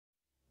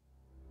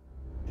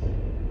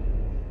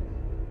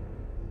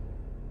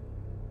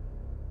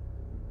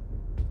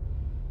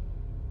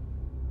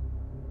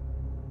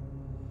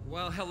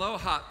Well, hello,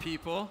 hot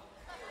people.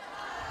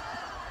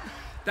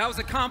 That was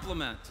a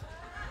compliment.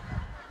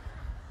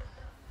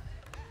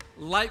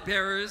 Light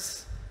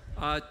Bearers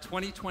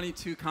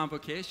 2022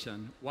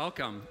 Convocation,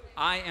 welcome.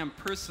 I am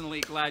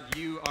personally glad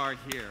you are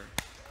here.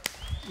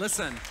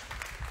 Listen,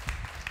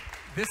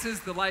 this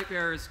is the Light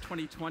Bearers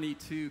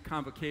 2022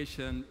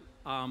 Convocation,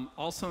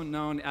 also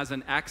known as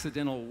an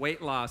accidental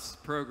weight loss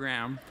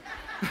program.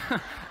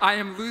 I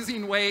am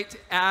losing weight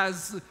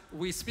as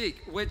we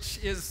speak, which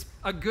is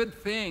a good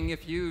thing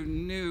if you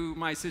knew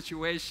my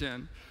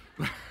situation.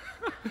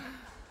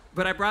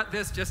 But I brought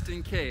this just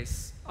in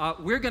case.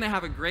 We're going to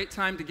have a great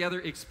time together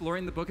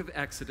exploring the book of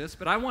Exodus,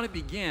 but I want to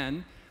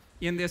begin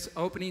in this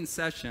opening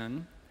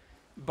session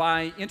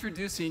by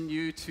introducing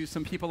you to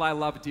some people I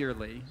love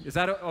dearly. Is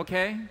that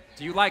okay?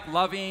 Do you like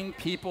loving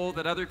people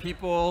that other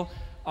people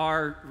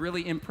are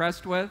really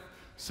impressed with?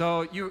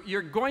 So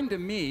you're going to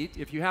meet,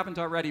 if you haven't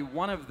already,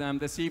 one of them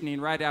this evening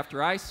right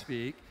after I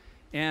speak,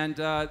 and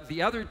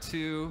the other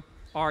two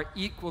are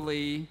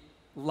equally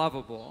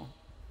lovable.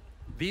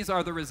 These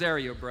are the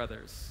Rosario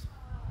brothers.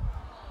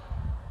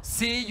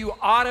 See, you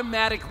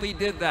automatically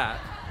did that.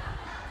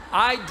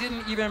 I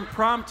didn't even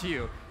prompt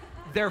you.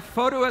 Their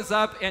photo is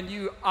up and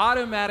you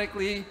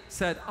automatically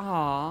said,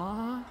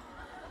 "Aww."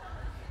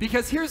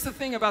 Because here's the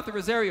thing about the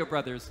Rosario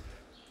brothers.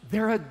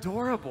 They're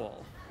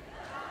adorable.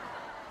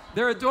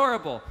 They're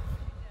adorable.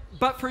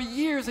 But for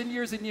years and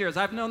years and years,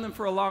 I've known them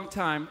for a long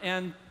time,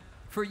 and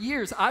for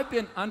years I've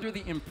been under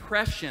the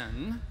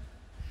impression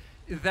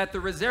that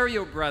the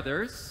Rosario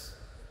brothers,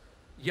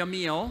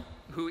 Yamil,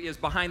 who is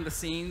behind the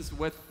scenes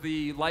with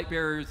the Light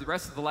Bearers, the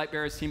rest of the Light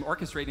Bearers team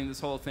orchestrating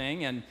this whole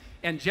thing,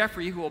 and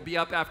Jeffrey, who will be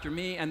up after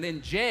me, and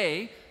then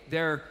Jay,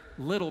 their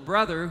little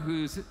brother,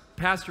 who's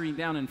pastoring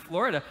down in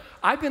Florida.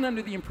 I've been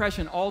under the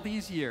impression all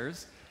these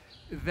years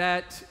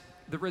that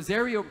the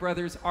Rosario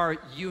brothers are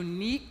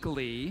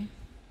uniquely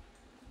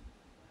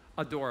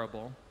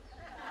adorable.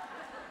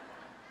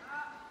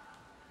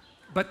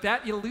 But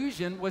that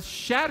illusion was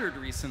shattered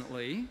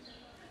recently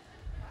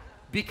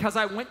because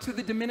I went to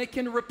the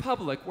Dominican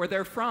Republic, where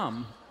they're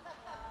from,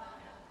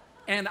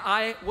 and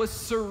I was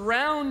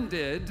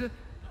surrounded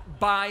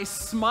by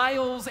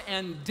smiles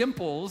and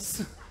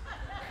dimples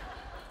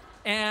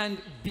and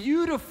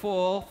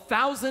beautiful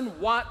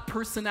 1,000-watt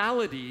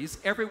personalities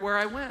everywhere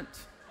I went.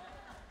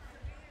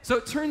 So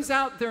it turns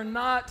out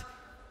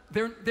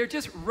they're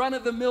just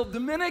run-of-the-mill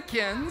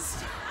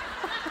Dominicans,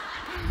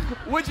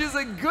 which is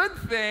a good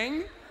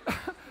thing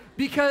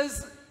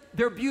because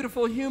they're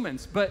beautiful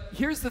humans. But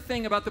here's the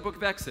thing about the book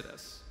of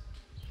Exodus.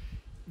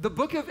 The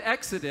book of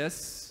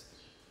Exodus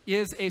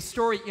is a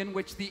story in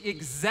which the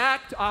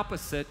exact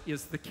opposite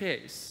is the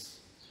case.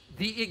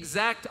 The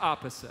exact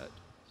opposite.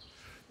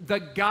 The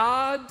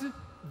God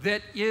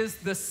that is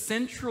the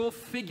central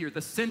figure,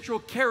 the central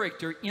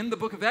character in the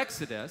book of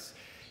Exodus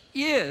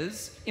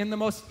is, in the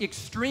most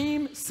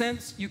extreme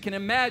sense you can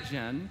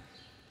imagine,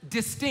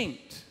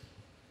 distinct,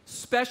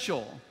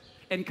 special,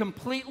 and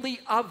completely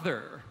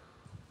other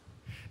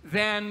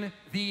than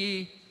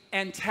the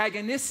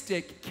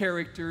antagonistic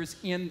characters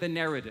in the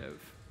narrative.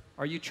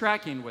 Are you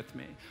tracking with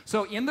me?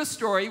 So in the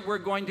story, we're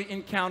going to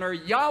encounter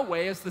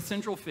Yahweh as the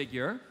central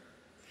figure,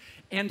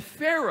 and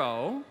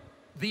Pharaoh,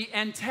 the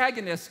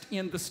antagonist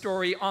in the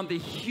story on the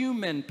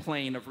human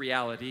plane of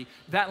reality.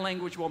 That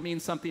language will mean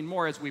something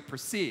more as we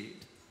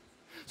proceed.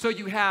 So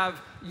you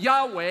have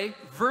Yahweh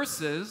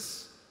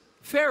versus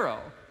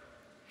Pharaoh.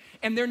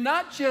 And they're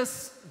not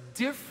just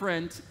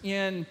different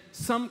in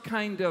some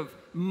kind of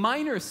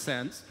minor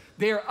sense,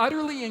 they are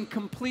utterly and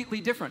completely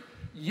different.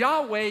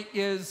 Yahweh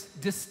is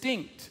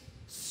distinct,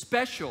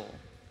 special,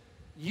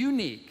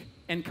 unique,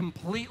 and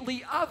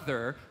completely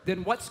other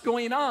than what's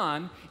going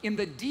on in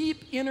the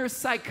deep inner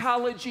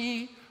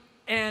psychology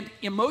and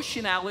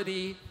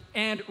emotionality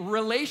and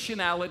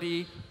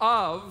relationality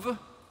of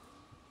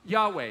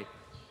Yahweh.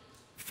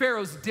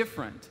 Pharaoh's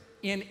different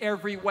in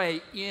every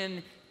way,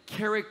 in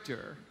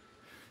character.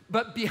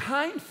 But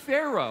behind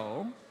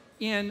Pharaoh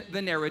in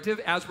the narrative,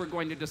 as we're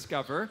going to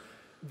discover,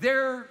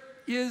 there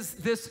is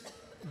this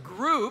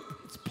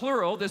group, it's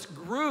plural, this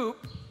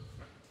group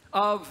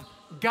of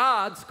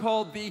gods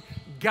called the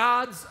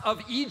gods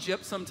of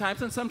Egypt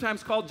sometimes, and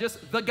sometimes called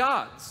just the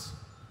gods.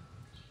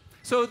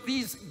 So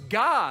these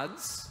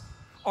gods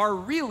are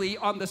really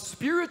on the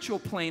spiritual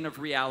plane of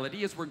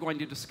reality, as we're going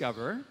to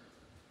discover.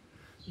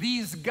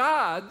 These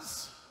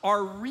gods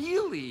are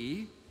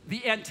really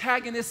the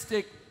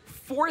antagonistic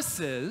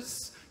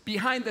forces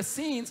behind the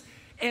scenes,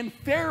 and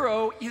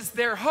Pharaoh is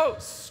their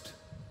host.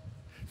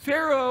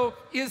 Pharaoh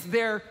is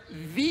their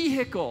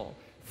vehicle.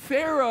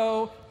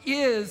 Pharaoh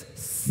is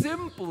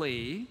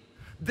simply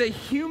the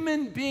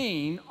human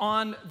being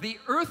on the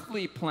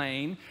earthly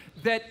plane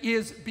that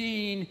is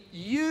being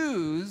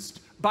used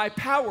by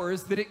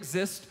powers that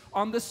exist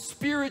on the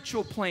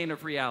spiritual plane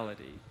of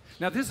reality.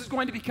 Now, this is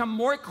going to become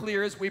more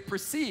clear as we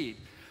proceed,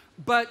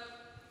 but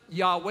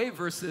Yahweh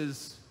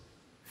versus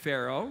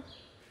Pharaoh,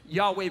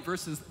 Yahweh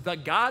versus the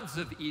gods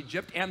of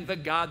Egypt and the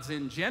gods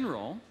in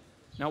general.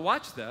 Now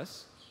watch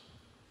this.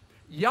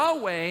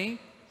 Yahweh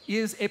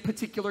is a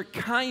particular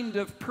kind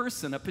of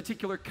person, a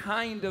particular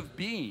kind of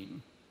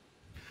being,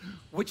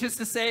 which is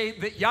to say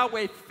that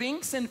Yahweh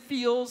thinks and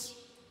feels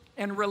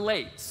and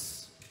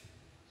relates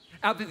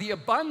out of the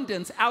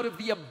abundance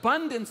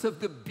of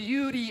the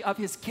beauty of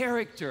his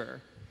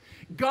character.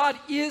 God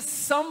is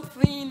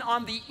something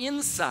on the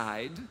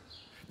inside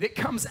that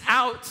comes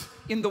out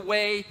in the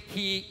way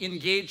he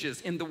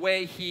engages, in the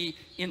way he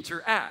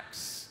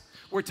interacts.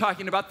 We're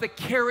talking about the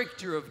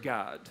character of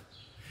God.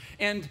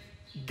 And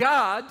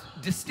God,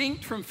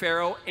 distinct from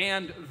Pharaoh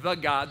and the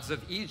gods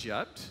of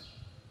Egypt,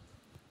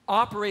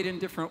 operate in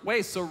different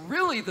ways. So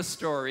really the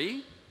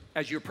story,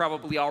 as you're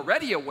probably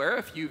already aware,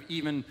 if you've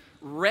even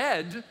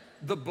read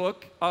the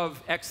book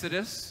of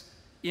Exodus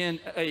in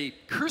a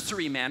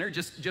cursory manner,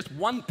 just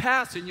one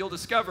pass, and you'll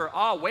discover,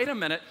 oh, wait a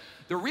minute,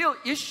 the real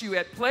issue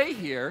at play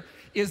here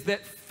is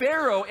that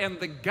Pharaoh and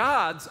the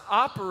gods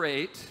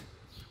operate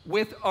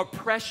with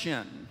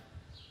oppression.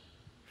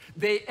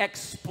 They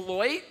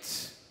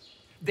exploit,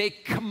 they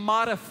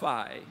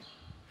commodify,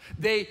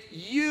 they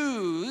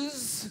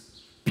use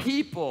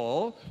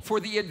people for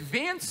the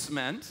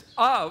advancement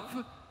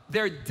of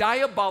their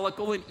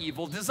diabolical and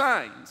evil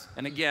designs.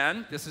 And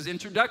again, this is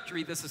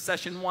introductory. This is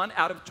session 1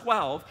 out of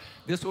 12.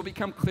 This will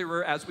become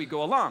clearer as we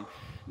go along.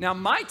 Now,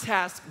 my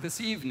task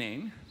this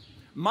evening,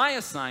 my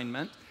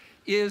assignment,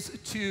 is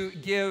to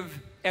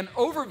give an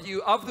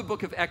overview of the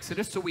book of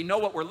Exodus so we know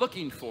what we're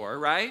looking for,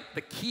 right?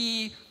 The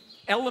key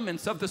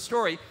elements of the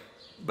story,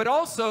 but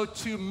also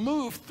to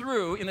move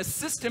through in a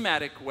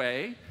systematic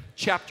way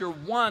chapter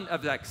 1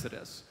 of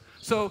Exodus.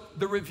 So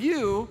the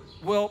review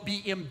will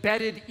be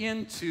embedded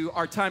into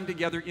our time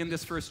together in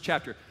this first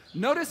chapter.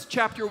 Notice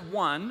chapter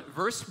 1,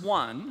 verse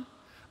 1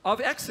 of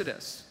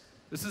Exodus.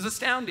 This is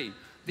astounding.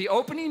 The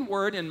opening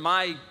word in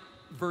my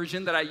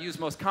version that I use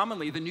most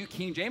commonly, the New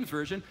King James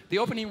Version, the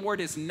opening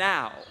word is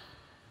now.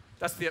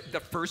 That's the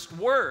first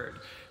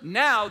word.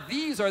 Now,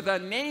 these are the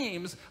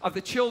names of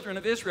the children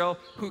of Israel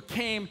who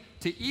came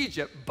to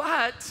Egypt.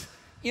 But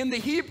in the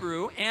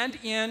Hebrew and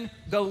in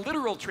the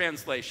literal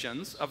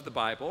translations of the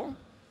Bible,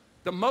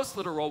 the most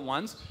literal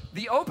ones,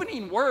 the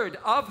opening word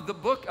of the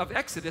book of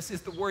Exodus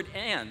is the word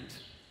and.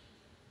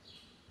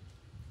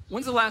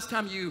 When's the last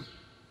time you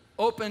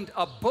opened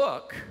a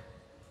book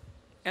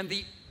and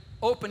the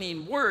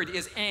opening word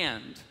is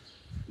and?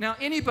 Now,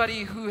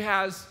 anybody who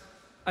has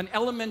an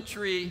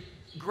elementary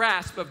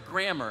grasp of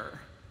grammar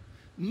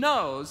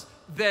knows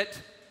that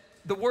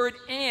the word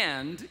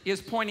and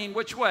is pointing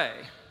which way?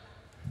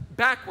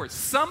 Backwards.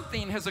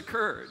 Something has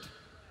occurred,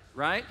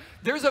 right?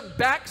 There's a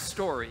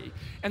backstory.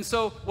 And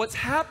so what's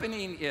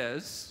happening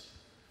is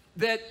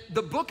that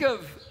the book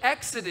of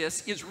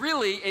Exodus is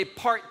really a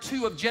part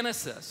 2 of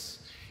Genesis.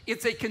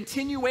 It's a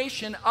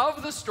continuation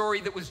of the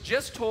story that was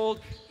just told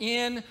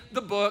in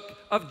the book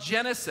of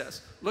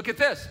Genesis. Look at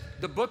this.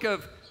 The book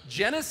of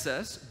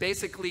Genesis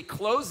basically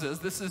closes.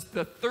 This is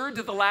the third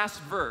to the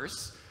last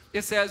verse.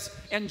 It says,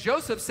 and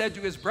Joseph said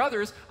to his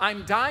brothers,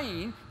 I'm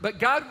dying, but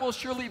God will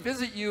surely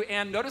visit you,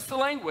 and notice the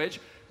language,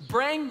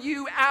 bring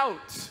you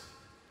out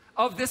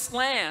of this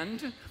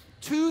land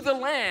to the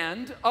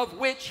land of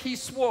which he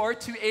swore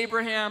to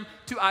Abraham,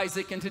 to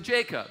Isaac, and to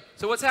Jacob.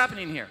 So what's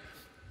happening here?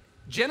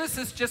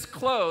 Genesis just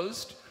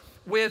closed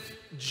with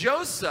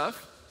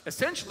Joseph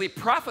essentially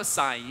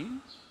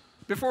prophesying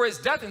before his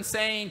death and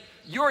saying,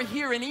 you're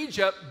here in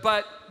Egypt,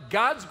 but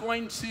God's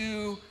going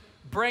to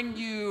bring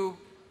you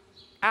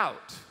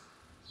out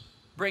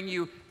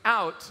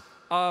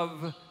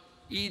of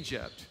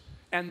Egypt.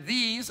 And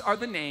these are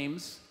the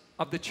names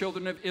of the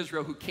children of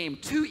Israel who came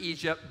to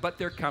Egypt, but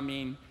they're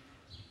coming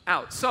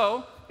out.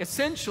 So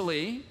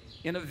essentially,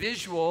 in a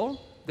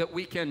visual that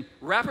we can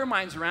wrap our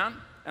minds around,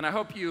 and I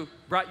hope you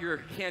brought your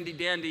handy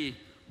dandy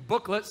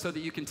booklet so that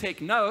you can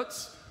take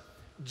notes,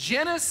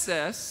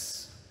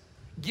 Genesis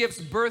gives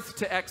birth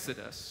to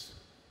Exodus.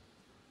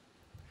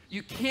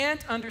 You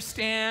can't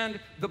understand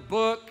the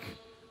book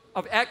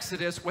of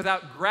Exodus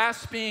without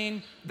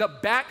grasping the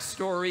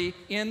backstory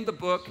in the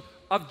book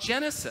of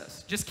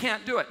Genesis. Just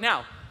can't do it.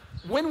 Now,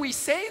 when we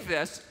say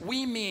this,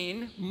 we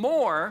mean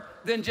more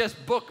than just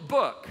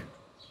book.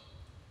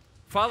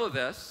 Follow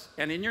this,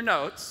 and in your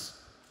notes,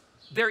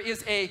 there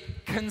is a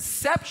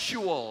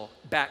conceptual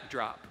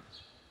backdrop.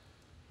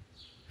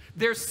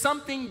 There's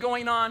something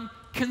going on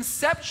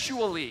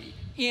conceptually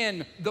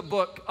in the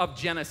book of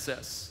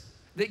Genesis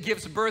that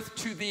gives birth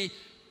to the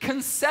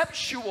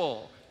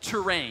conceptual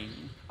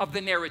terrain of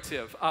the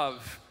narrative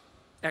of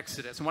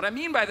Exodus. And what I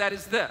mean by that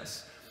is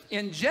this.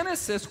 In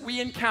Genesis,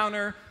 we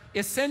encounter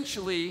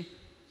essentially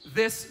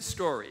this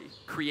story.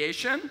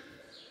 Creation.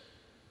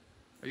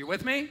 Are you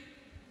with me?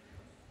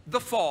 The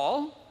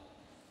fall.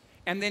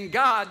 And then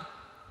God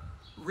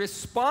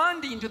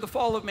responding to the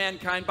fall of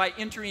mankind by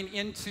entering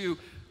into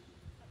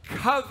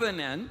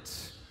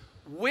covenant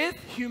with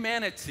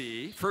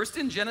humanity, first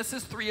in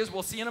Genesis 3, as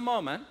we'll see in a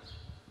moment,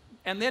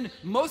 and then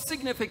most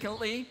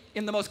significantly,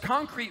 in the most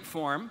concrete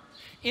form,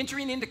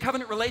 entering into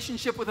covenant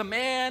relationship with a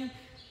man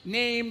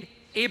named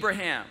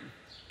Abraham.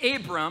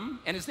 Abram,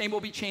 and his name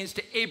will be changed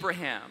to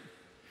Abraham.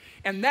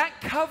 And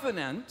that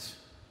covenant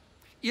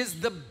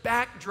is the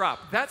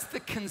backdrop. That's the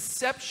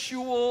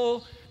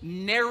conceptual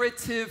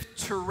narrative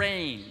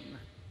terrain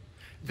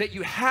that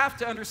you have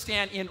to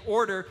understand in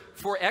order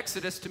for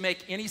Exodus to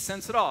make any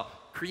sense at all.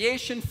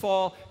 Creation,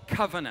 fall,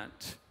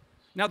 covenant.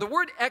 Now, the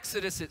word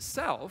Exodus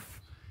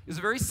itself is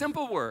a very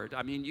simple word.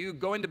 I mean, you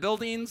go into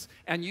buildings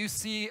and you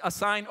see a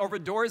sign over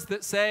doors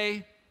that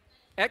say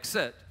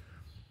exit.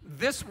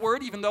 This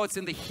word, even though it's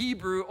in the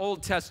Hebrew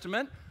Old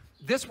Testament,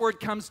 this word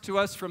comes to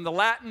us from the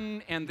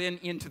Latin and then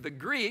into the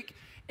Greek,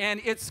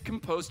 and it's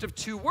composed of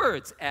two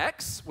words,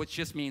 ex, which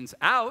just means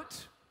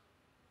out,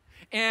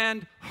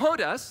 and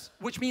hodos,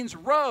 which means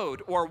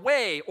road or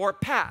way or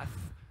path.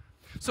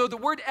 So the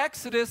word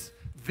Exodus,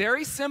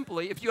 very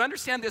simply, if you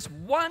understand this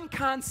one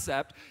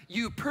concept,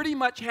 you pretty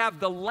much have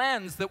the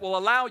lens that will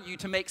allow you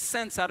to make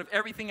sense out of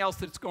everything else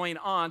that's going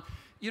on.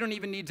 You don't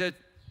even need to,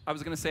 I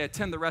was going to say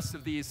attend the rest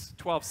of these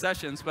 12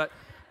 sessions, but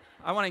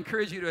I want to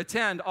encourage you to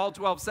attend all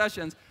 12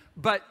 sessions.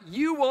 But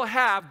you will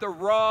have the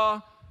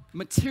raw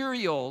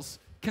materials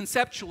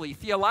conceptually,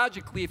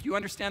 theologically, if you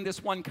understand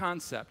this one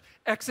concept.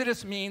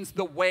 Exodus means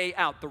the way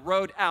out, the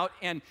road out,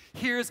 and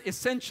here's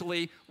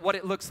essentially what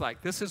it looks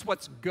like. This is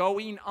what's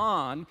going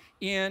on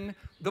in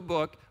the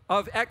book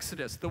of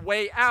Exodus. The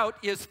way out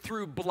is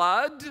through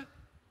blood,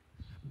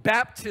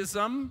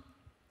 baptism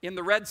in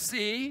the Red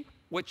Sea,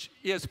 which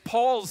is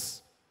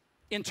Paul's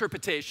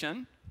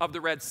interpretation of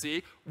the Red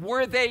Sea.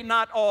 Were they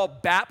not all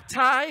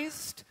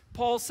baptized,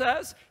 Paul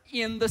says,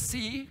 in the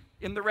sea,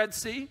 in the Red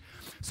Sea?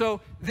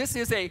 So this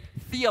is a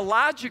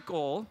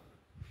theological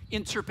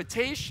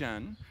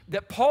interpretation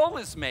that Paul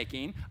is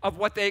making of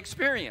what they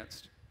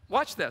experienced.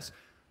 Watch this.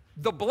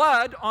 The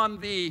blood on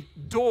the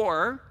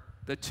door,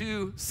 the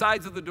two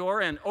sides of the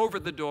door and over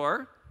the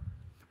door,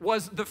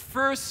 was the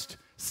first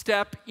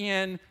step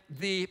in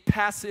the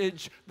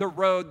passage, the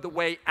road, the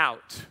way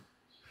out.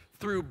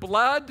 Through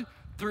blood,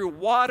 through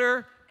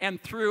water,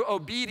 and through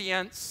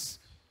obedience,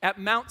 at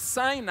Mount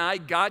Sinai,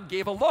 God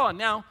gave a law.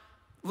 Now,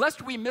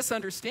 lest we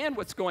misunderstand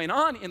what's going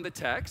on in the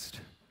text,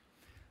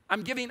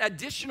 I'm giving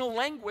additional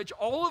language,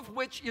 all of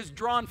which is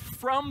drawn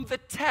from the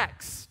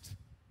text,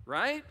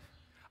 right,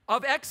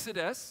 of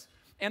Exodus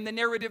and the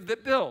narrative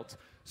that builds.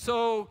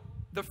 So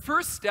the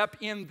first step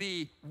in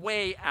the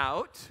way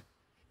out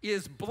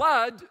is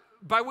blood,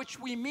 by which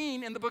we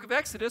mean in the book of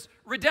Exodus,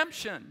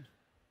 redemption.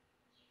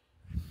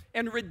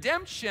 And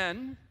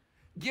redemption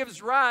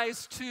gives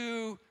rise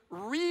to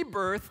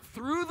rebirth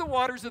through the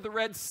waters of the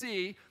Red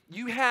Sea.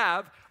 You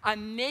have a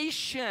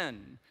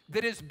nation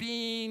that is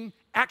being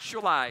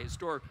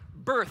actualized or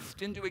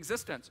birthed into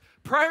existence.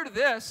 Prior to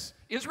this,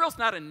 Israel's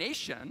not a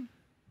nation.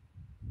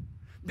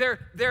 They're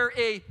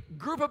a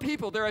group of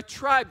people, they're a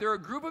tribe, they're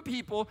a group of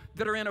people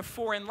that are in a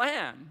foreign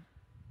land.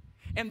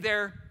 And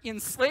they're in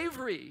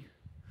slavery.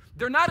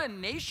 They're not a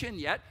nation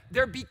yet.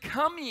 They're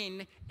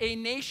becoming a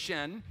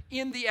nation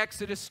in the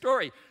Exodus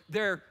story.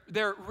 They're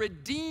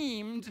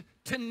redeemed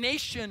to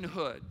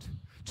nationhood,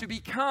 to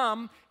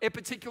become a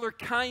particular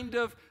kind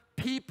of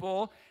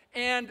people.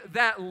 And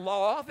that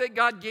law that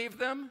God gave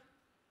them,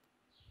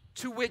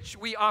 to which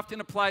we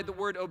often apply the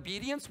word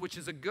obedience, which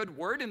is a good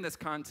word in this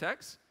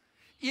context,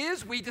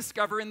 is, we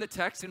discover in the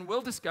text and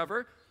will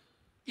discover,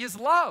 is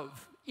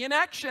love in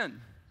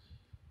action.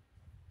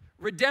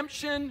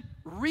 Redemption,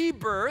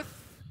 rebirth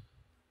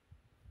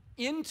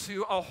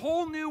into a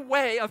whole new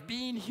way of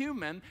being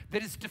human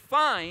that is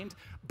defined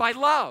by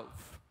love,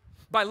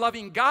 by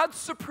loving God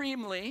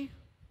supremely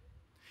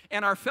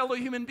and our fellow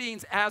human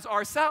beings as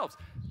ourselves.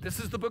 This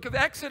is the book of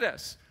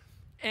Exodus.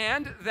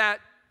 And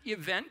that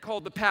event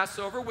called the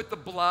Passover with the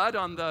blood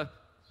on the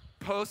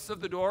posts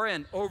of the door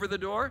and over the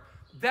door,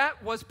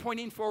 that was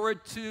pointing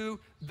forward to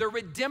the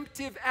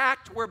redemptive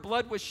act where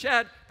blood was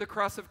shed, the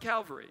cross of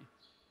Calvary.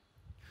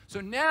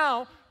 So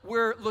now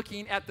we're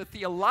looking at the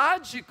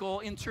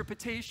theological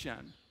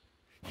interpretation.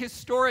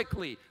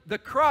 Historically, the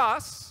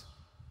cross,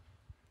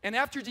 and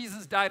after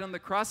Jesus died on the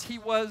cross, he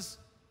was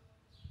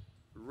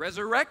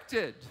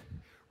resurrected,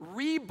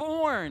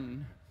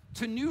 reborn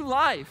to new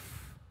life,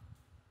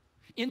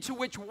 into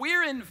which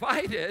we're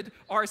invited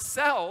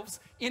ourselves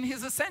in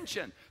his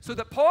ascension. So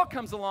that Paul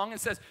comes along and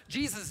says,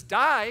 Jesus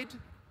died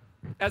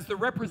as the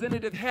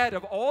representative head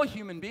of all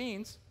human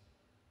beings.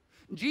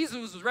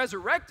 Jesus was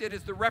resurrected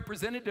as the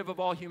representative of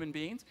all human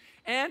beings.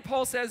 And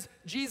Paul says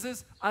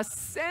Jesus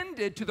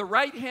ascended to the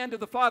right hand of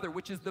the Father,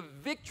 which is the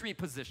victory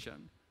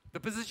position, the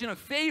position of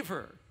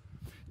favor.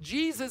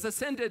 Jesus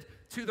ascended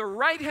to the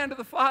right hand of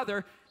the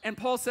Father, and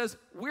Paul says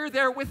we're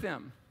there with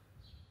him.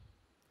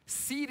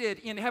 Seated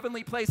in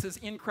heavenly places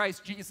in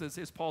Christ Jesus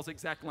is Paul's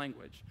exact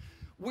language.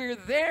 We're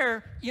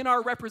there in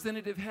our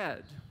representative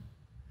head.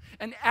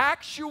 An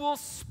actual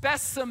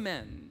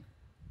specimen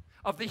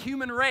of the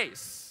human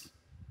race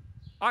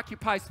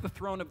occupies the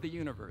throne of the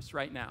universe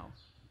right now.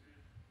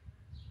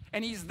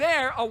 And he's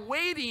there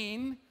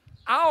awaiting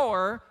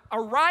our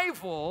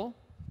arrival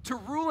to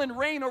rule and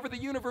reign over the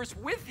universe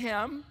with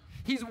him.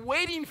 He's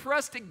waiting for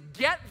us to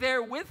get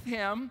there with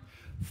him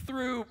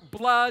through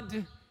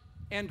blood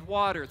and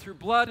water, through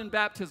blood and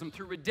baptism,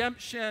 through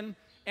redemption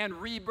and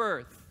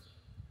rebirth,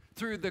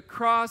 through the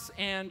cross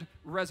and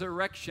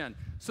resurrection.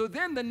 So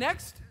then the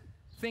next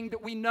thing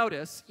that we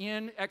notice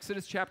in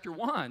Exodus chapter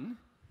 1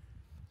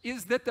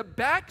 is that the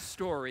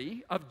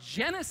backstory of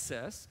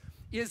Genesis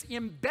is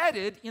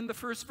embedded in the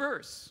first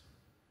verse.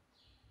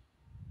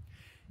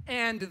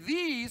 And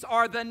these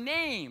are the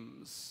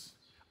names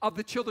of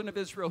the children of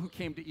Israel who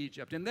came to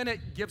Egypt. And then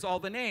it gives all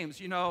the names,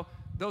 you know,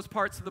 those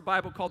parts of the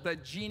Bible called the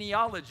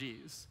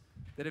genealogies,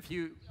 that if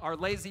you are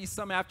lazy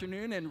some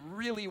afternoon and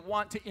really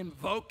want to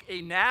invoke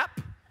a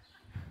nap,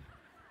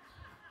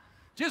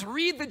 just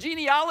read the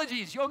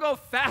genealogies. You'll go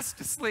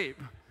fast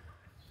asleep.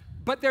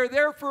 But they're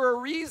there for a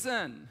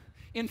reason.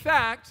 In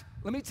fact,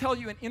 let me tell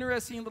you an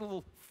interesting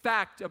little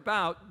fact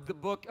about the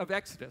book of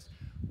Exodus.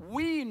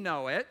 We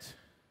know it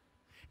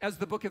as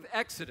the book of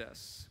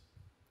Exodus.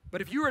 But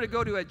if you were to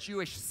go to a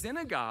Jewish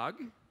synagogue,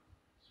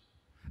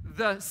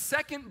 the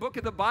second book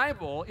of the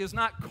Bible is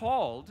not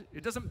called,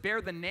 it doesn't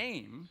bear the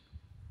name,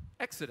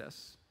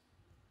 Exodus.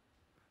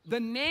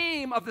 The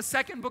name of the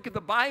second book of the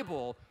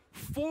Bible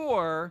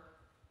for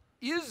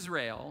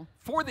Israel,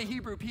 for the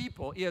Hebrew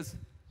people, is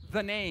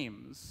the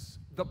Names,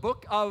 the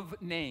book of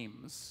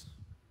Names,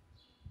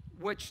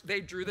 which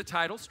they drew the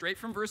title straight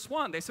from verse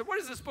 1. They said, what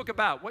is this book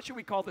about? What should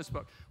we call this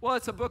book? Well,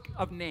 it's a book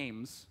of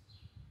names.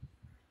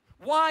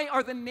 Why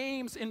are the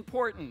names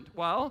important?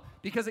 Well,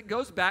 because it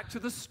goes back to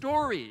the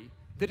story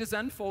that is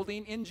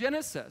unfolding in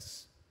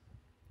Genesis.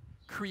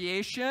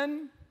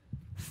 Creation,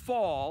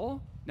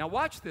 fall. Now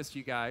watch this,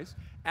 you guys.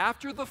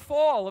 After the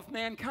fall of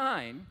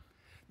mankind,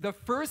 the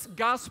first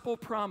gospel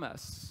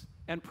promise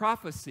and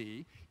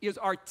prophecy is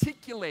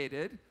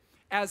articulated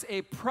as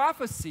a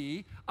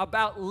prophecy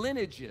about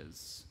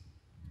lineages,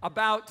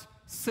 about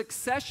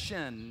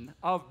succession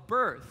of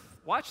birth.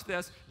 Watch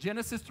this,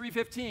 Genesis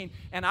 3:15,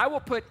 and I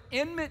will put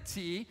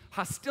enmity,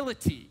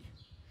 hostility,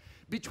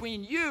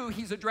 between you.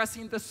 He's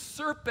addressing the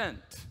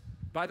serpent.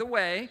 By the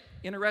way,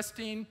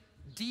 interesting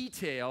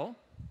detail,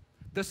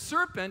 the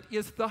serpent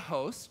is the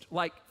host,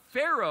 like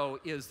Pharaoh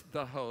is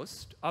the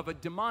host of a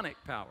demonic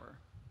power.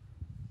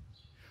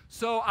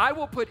 So I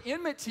will put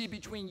enmity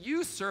between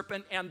you,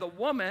 serpent, and the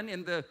woman.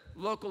 In the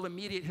local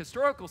immediate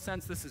historical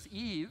sense, this is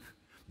Eve.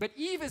 But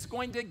Eve is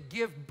going to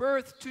give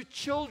birth to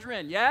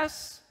children,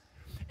 yes?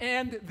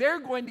 And they're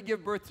going to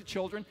give birth to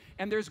children,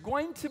 and there's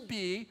going to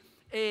be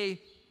a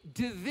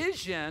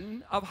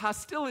division of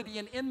hostility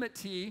and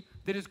enmity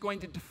that is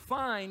going to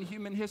define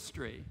human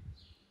history.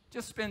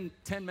 Just spend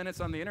 10 minutes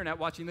on the internet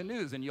watching the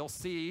news, and you'll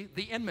see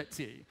the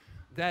enmity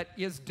that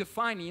is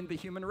defining the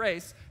human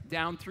race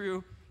down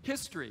through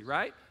history,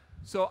 right?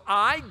 So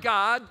I,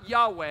 God,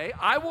 Yahweh,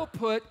 I will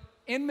put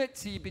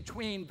enmity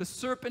between the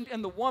serpent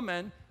and the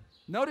woman.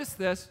 Notice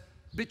this,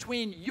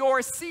 between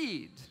your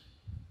seed.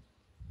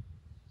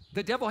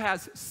 The devil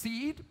has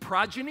seed,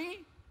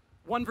 progeny.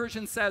 One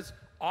version says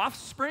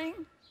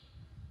offspring.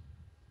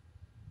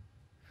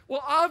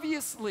 Well,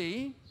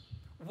 obviously,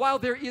 while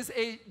there is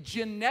a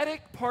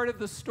genetic part of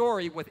the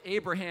story with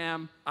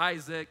Abraham,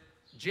 Isaac,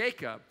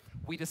 Jacob,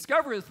 we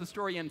discover as the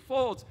story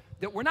unfolds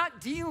that we're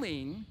not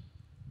dealing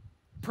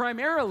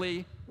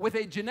primarily with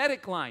a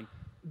genetic line.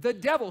 The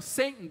devil,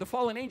 Satan, the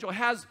fallen angel,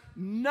 has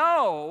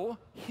no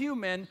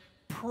human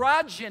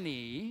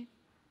progeny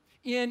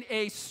in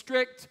a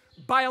strict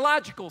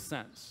biological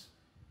sense.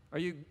 Are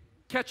you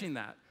catching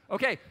that?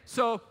 Okay,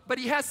 so, but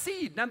he has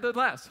seed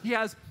nonetheless. He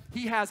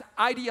has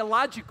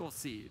ideological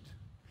seed.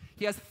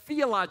 He has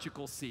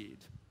theological seed.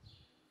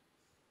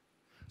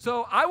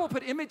 So I will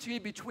put enmity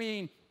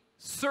between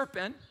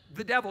serpent,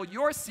 the devil,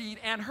 your seed,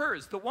 and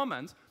hers, the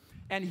woman's,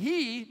 and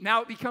he,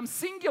 now it becomes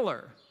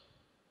singular.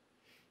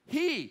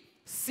 He,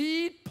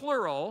 seed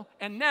plural,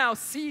 and now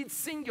seed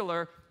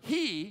singular,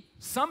 he,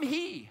 some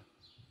he,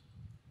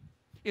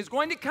 is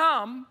going to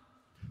come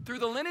through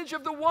the lineage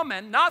of the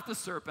woman, not the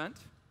serpent,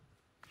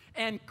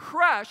 and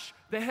crush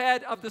the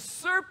head of the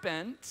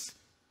serpent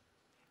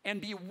and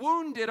be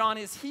wounded on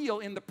his heel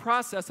in the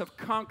process of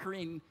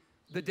conquering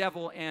the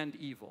devil and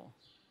evil.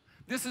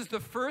 This is the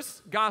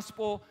first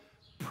gospel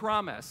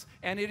promise,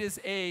 and it is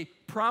a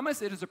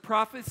promise, it is a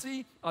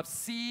prophecy of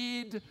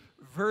seed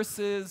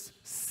versus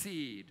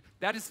seed.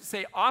 That is to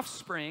say,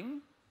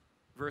 offspring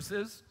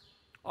versus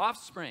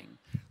offspring,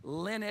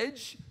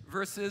 lineage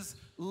versus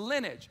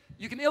lineage.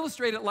 You can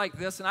illustrate it like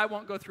this, and I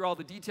won't go through all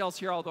the details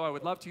here, although I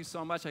would love to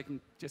so much I can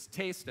just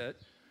taste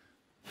it.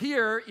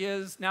 Here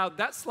is, now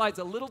that slide's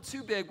a little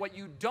too big. What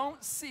you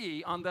don't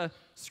see on the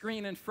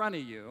screen in front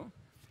of you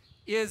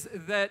is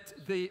that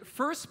the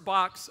first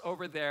box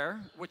over there,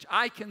 which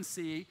I can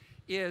see,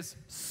 is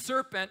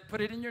serpent,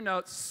 put it in your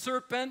notes,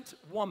 serpent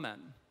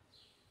woman.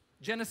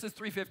 Genesis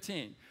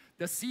 3:15.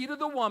 The seed of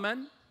the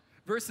woman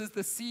versus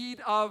the seed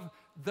of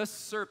the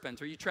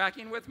serpent. Are you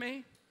tracking with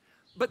me?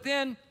 But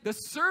then the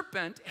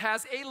serpent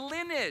has a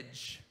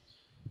lineage,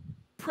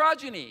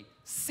 progeny,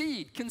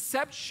 seed,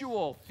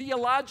 conceptual,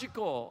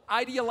 theological,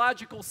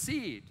 ideological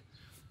seed.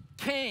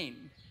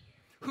 Cain,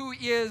 who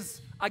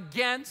is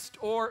against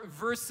or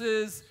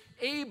versus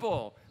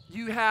Abel.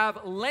 You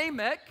have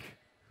Lamech,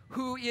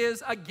 who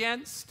is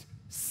against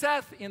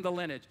Seth in the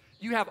lineage.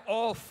 You have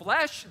all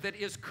flesh that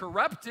is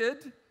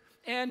corrupted,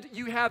 and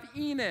you have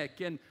Enoch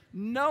and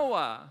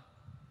Noah,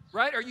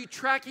 right? Are you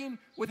tracking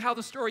with how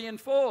the story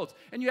unfolds?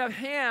 And you have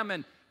Ham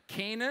and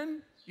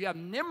Canaan. You have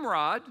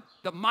Nimrod,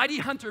 the mighty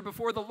hunter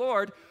before the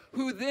Lord,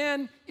 who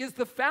then is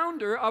the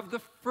founder of the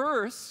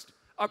first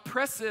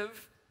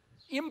oppressive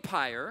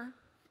empire,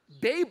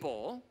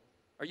 Babel.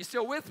 Are you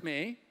still with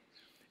me?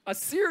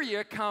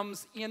 Assyria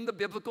comes in the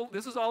biblical,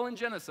 this is all in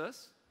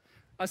Genesis.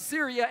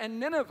 Assyria and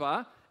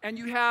Nineveh, and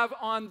you have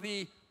on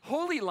the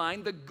holy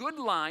line, the good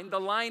line, the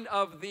line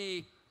of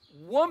the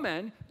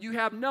woman, you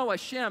have Noah,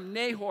 Shem,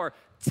 Nahor,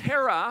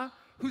 Terah,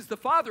 who's the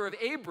father of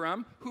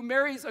Abram, who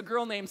marries a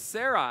girl named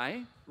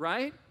Sarai,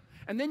 right?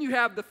 And then you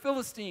have the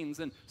Philistines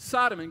and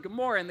Sodom and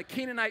Gomorrah and the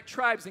Canaanite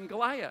tribes and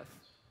Goliath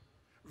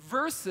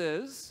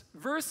versus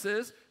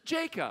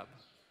Jacob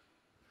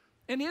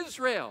and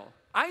Israel,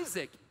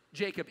 Isaac,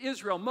 Jacob,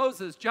 Israel,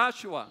 Moses,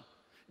 Joshua,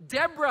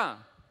 Deborah,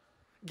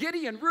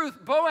 Gideon,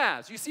 Ruth,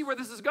 Boaz. You see where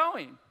this is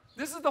going?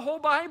 This is the whole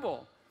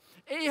Bible.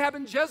 Ahab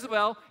and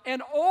Jezebel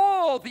and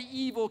all the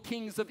evil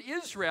kings of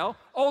Israel,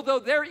 although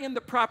they're in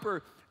the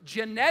proper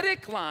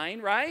genetic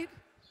line, right?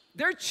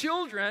 Their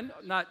children,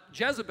 not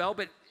Jezebel,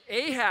 but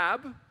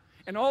Ahab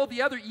and all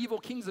the other evil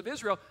kings of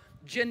Israel,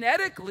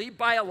 genetically,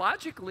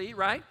 biologically,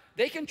 right?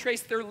 They can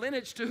trace their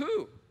lineage to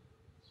who?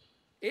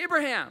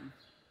 Abraham.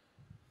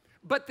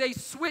 But they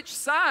switch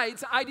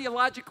sides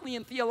ideologically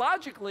and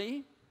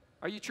theologically.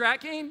 Are you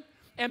tracking?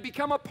 And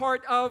become a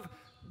part of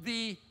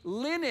the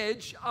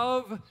lineage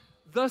of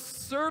the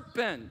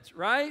serpent,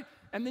 right?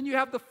 And then you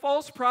have the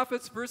false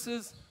prophets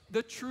versus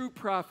the true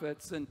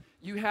prophets. And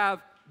you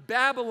have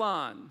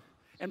Babylon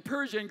and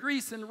Persia and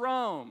Greece and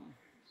Rome.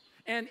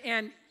 And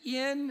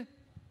in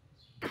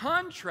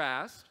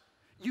contrast,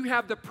 you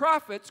have the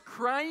prophets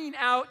crying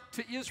out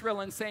to Israel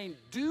and saying,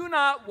 do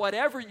not,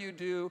 whatever you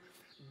do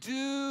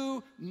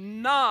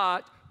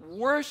not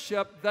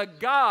worship the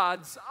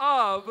gods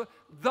of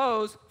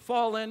those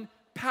fallen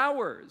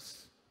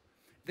powers.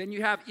 Then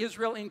you have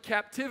Israel in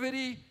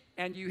captivity,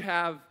 and you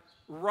have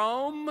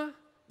Rome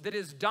that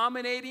is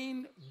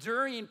dominating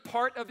during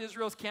part of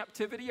Israel's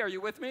captivity. Are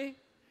you with me?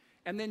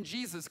 And then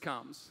Jesus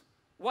comes.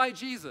 Why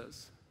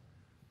Jesus?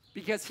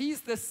 Because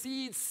he's the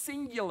seed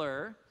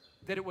singular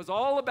that it was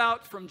all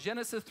about from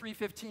Genesis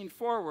 3:15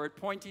 forward,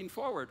 pointing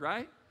forward,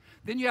 right?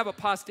 Then you have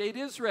apostate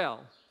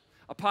Israel,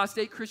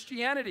 apostate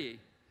Christianity,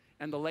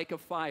 and the lake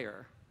of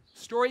fire.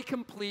 Story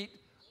complete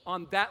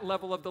on that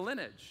level of the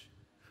lineage.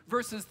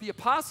 Versus the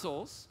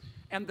apostles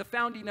and the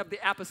founding of the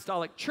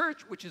apostolic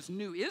church, which is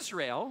New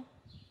Israel.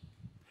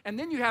 And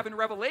then you have in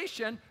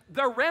Revelation,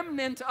 the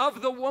remnant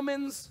of the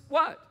woman's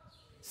what?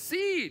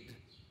 Seed.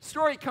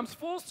 Story comes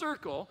full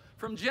circle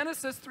from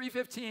Genesis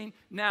 3:15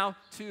 now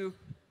to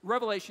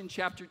Revelation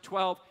chapter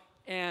 12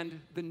 and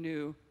the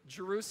New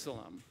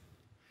Jerusalem.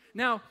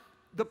 Now,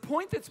 the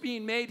point that's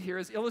being made here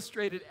is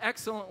illustrated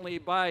excellently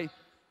by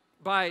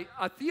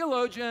a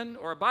theologian,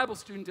 or a Bible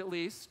student at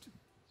least,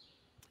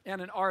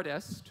 and an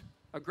artist,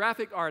 a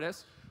graphic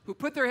artist, who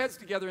put their heads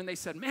together and they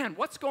said, man,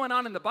 what's going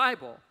on in the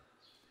Bible?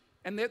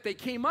 And that they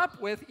came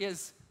up with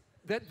is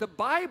that the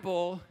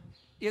Bible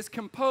is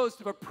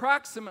composed of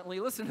approximately,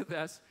 listen to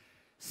this,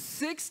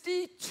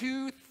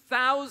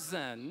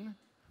 62,000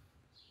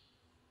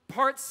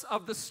 parts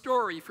of the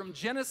story from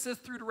Genesis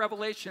through to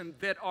Revelation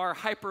that are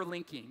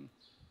hyperlinking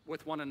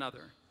with one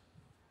another.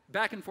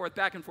 Back and forth,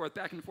 back and forth,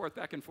 back and forth,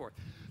 back and forth.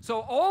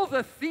 So all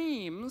the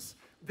themes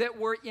that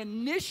were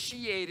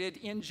initiated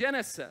in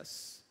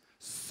Genesis,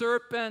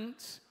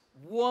 serpent,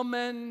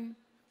 woman,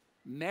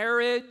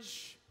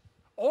 marriage,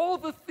 all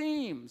the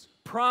themes,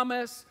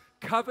 promise,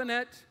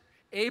 covenant,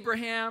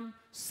 Abraham,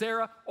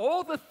 Sarah,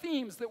 all the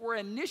themes that were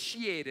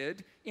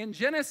initiated in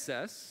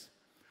Genesis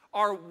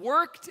are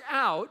worked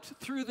out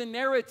through the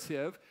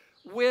narrative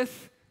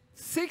with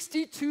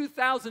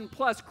 62,000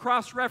 plus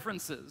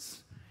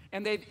cross-references.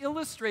 And they've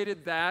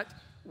illustrated that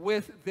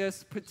with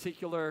this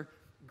particular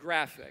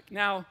graphic.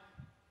 Now,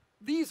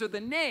 these are the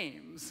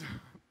names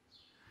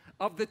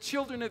of the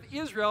children of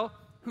Israel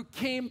who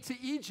came to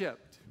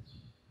Egypt.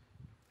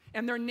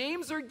 And their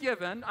names are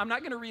given. I'm not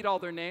going to read all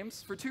their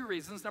names for two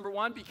reasons. Number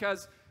one,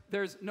 because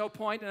there's no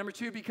point. And number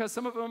two, because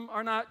some of them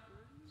are not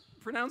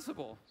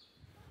pronounceable.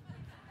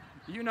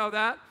 You know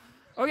that?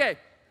 Okay,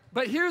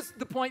 but here's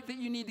the point that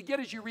you need to get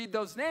as you read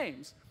those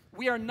names.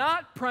 We are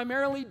not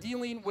primarily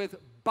dealing with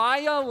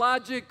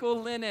biological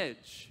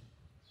lineage.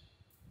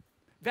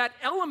 That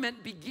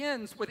element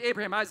begins with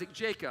Abraham, Isaac,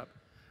 Jacob.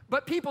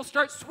 But people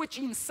start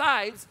switching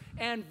sides,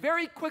 and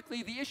very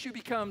quickly the issue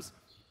becomes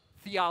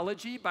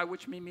theology, by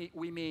which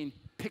we mean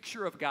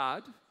picture of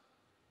God.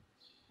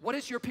 What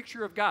is your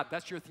picture of God?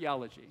 That's your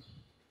theology.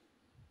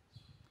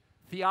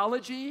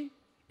 Theology,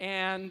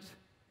 and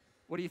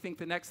what do you think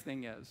the next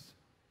thing is?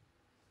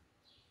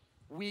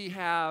 We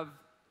have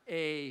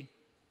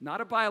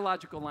not a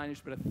biological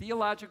lineage, but a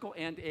theological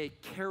and a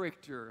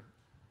character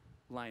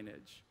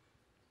lineage.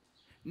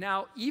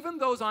 Now, even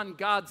those on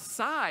God's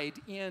side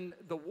in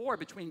the war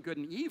between good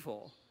and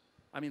evil,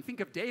 I mean, think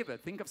of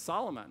David, think of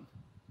Solomon.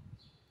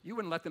 You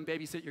wouldn't let them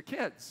babysit your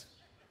kids,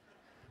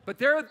 But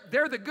they're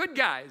the good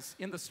guys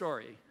in the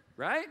story,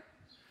 right?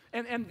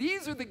 And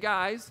these are the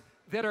guys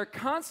that are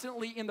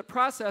constantly in the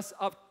process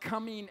of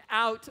coming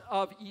out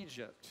of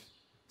Egypt,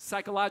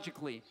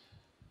 psychologically,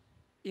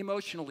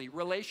 emotionally,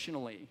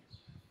 relationally.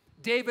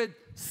 David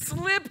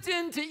slipped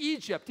into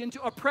Egypt,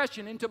 into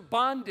oppression, into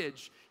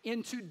bondage,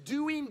 into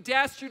doing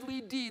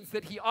dastardly deeds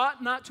that he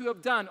ought not to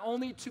have done,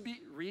 only to be,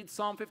 read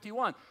Psalm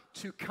 51,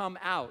 to come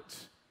out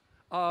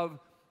of,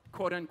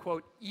 quote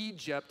unquote,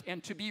 Egypt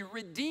and to be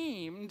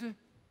redeemed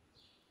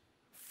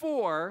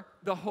for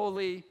the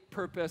holy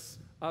purpose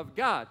of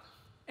God.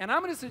 And I'm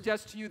going to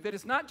suggest to you that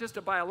it's not just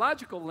a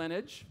biological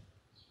lineage,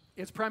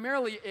 it's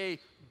primarily a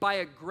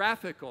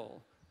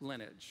biographical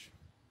lineage.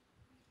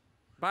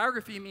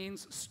 Biography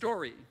means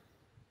story.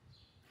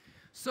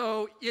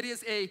 So it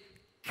is a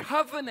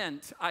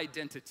covenant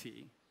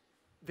identity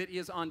that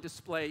is on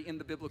display in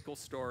the biblical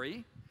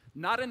story,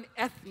 not an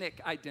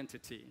ethnic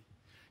identity.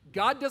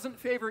 God doesn't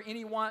favor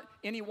any one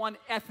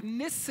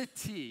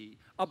ethnicity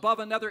above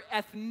another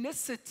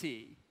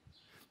ethnicity.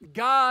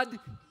 God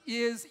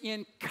is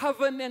in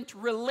covenant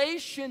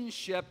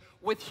relationship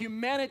with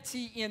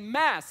humanity in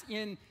mass,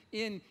 in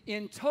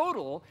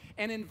total,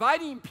 and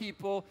inviting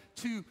people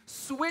to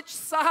switch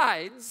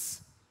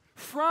sides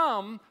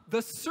from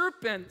the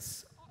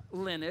serpent's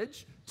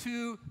lineage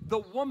to the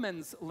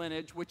woman's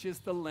lineage, which is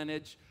the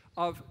lineage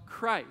of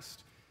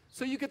Christ.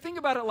 So you could think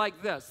about it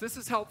like this. This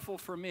is helpful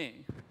for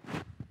me.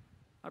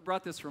 I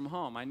brought this from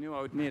home. I knew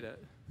I would need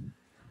it.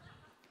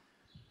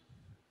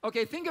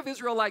 Okay, think of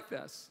Israel like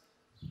this.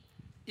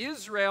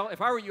 Israel,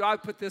 if I were you, I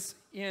would put this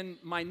in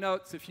my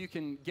notes if you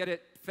can get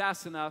it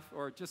fast enough,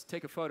 or just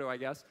take a photo, I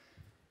guess.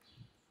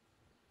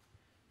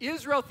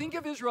 Israel, think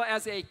of Israel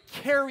as a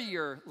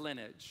carrier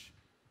lineage.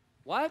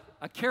 What?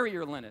 A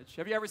carrier lineage.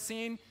 Have you ever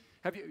seen,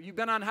 you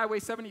been on Highway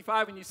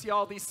 75 and you see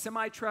all these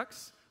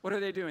semi-trucks? What are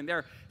they doing?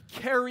 They're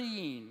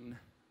carrying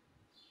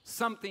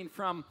something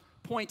from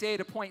point A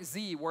to point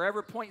Z,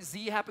 wherever point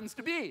Z happens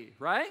to be,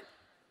 right?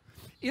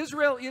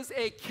 Israel is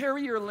a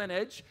carrier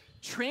lineage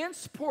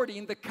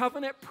transporting the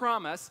covenant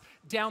promise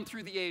down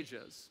through the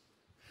ages.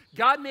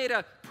 God made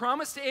a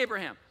promise to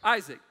Abraham,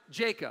 Isaac,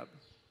 Jacob,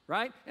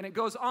 right? And it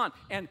goes on.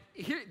 And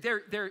here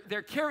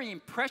they're carrying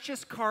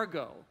precious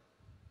cargo.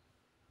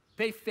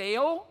 They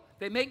fail,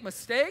 they make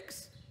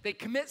mistakes, they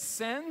commit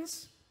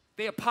sins,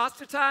 they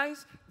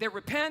apostatize, they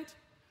repent,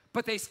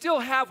 but they still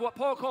have what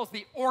Paul calls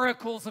the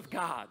oracles of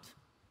God.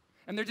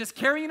 And they're just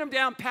carrying them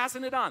down,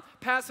 passing it on,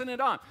 passing it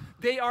on.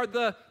 They are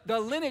the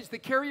lineage, the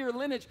carrier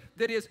lineage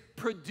that is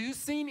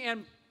producing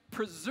and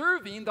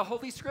preserving the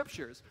Holy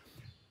Scriptures.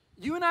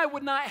 You and I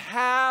would not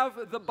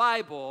have the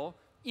Bible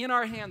in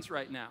our hands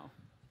right now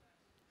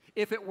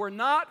if it were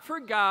not for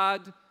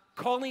God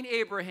calling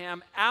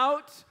Abraham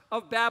out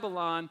of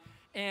Babylon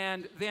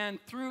and then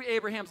through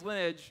Abraham's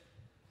lineage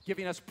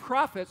giving us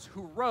prophets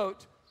who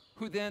wrote,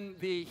 who then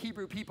the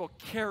Hebrew people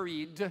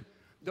carried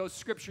those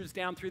scriptures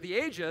down through the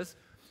ages.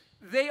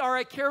 They are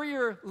a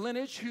carrier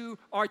lineage who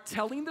are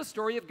telling the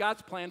story of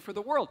God's plan for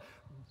the world,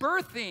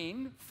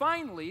 birthing,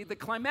 finally, the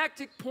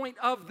climactic point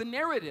of the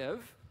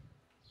narrative,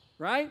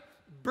 right?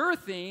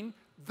 Birthing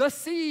the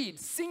seed,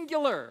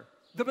 singular,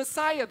 the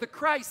Messiah, the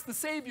Christ, the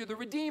Savior, the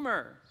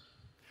Redeemer.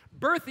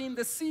 Birthing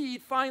the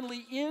seed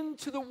finally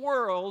into the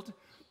world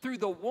through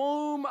the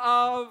womb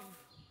of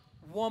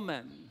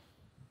woman.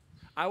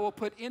 I will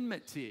put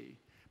enmity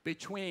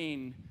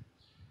between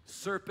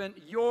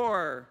serpent,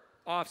 your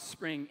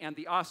offspring, and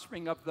the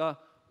offspring of the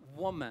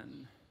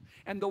woman.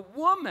 And the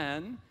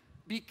woman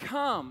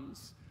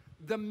becomes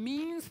the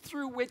means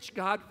through which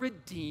God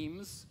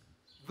redeems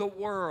the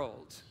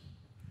world.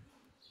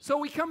 So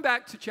we come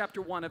back to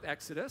chapter 1 of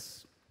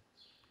Exodus,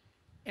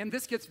 and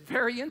this gets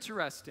very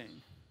interesting.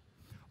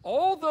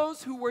 All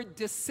those who were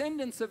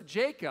descendants of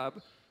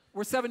Jacob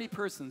were 70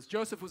 persons.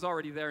 Joseph was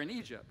already there in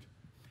Egypt.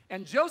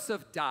 And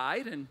Joseph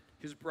died, and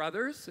his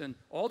brothers and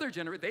all their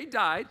generations, they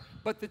died,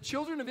 but the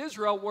children of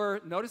Israel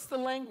were, notice the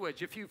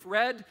language. If you've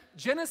read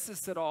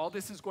Genesis at all,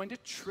 this is going to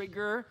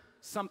trigger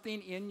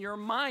something in your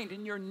mind,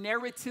 in your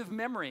narrative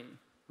memory,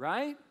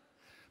 right?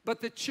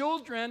 But the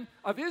children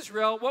of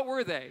Israel, what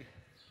were they?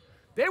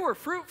 They were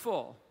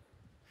fruitful,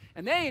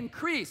 and they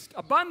increased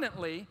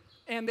abundantly,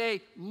 and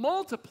they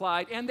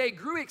multiplied, and they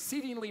grew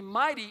exceedingly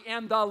mighty,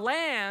 and the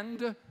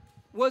land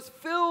was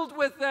filled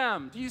with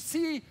them. Do you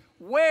see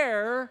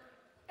where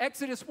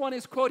Exodus 1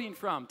 is quoting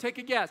from? Take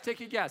a guess, take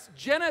a guess.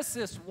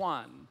 Genesis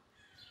 1.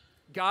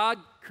 God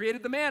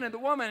created the man and the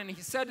woman, and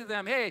he said to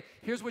them, hey,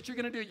 here's what you're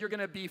going to do. You're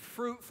going to be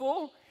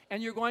fruitful,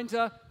 and you're going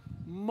to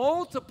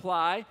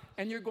multiply,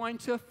 and you're going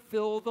to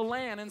fill the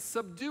land and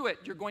subdue it.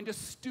 You're going to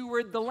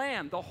steward the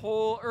land. The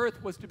whole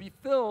earth was to be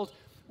filled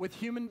with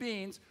human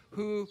beings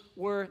who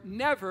were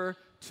never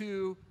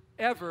to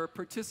ever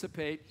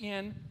participate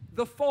in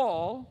the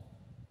fall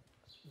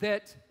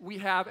that we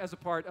have as a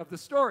part of the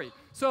story.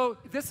 So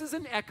this is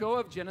an echo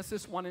of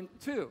Genesis 1 and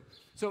 2.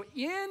 So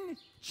in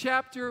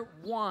chapter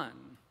 1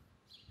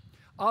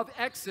 of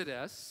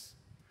Exodus,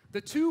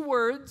 the two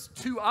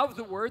of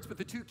the words, but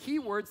the two key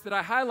words that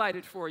I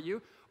highlighted for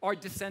you are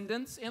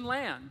descendants and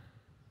land.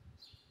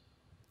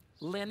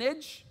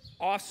 lineage,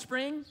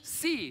 offspring,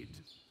 seed.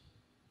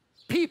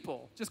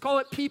 People, just call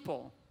it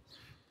people.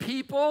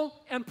 People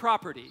and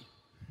property.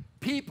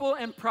 People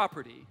and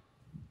property.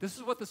 This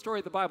is what the story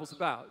of the Bible's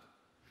about.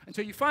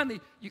 Until you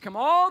come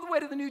all the way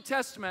to the New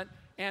Testament,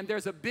 and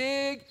there's a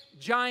big,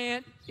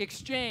 giant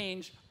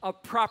exchange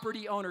of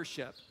property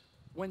ownership.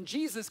 When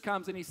Jesus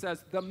comes and he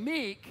says, the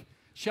meek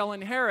shall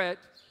inherit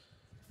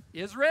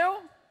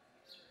Israel?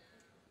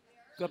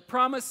 The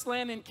promised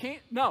land in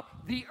Canaan? No,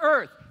 the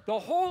earth. The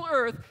whole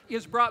earth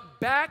is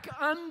brought back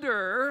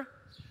under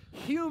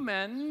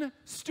human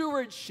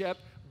stewardship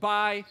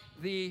by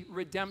the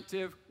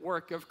redemptive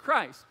work of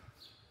Christ.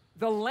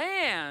 The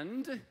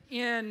land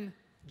in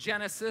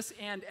Genesis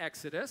and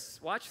Exodus,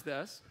 watch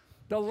this,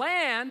 the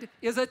land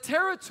is a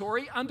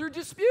territory under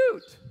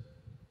dispute.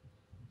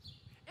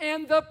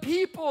 And the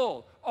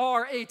people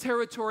are a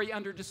territory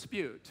under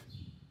dispute.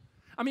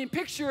 I mean,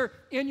 picture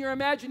in your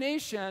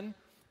imagination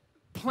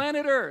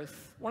planet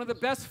Earth, one of the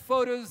best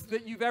photos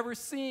that you've ever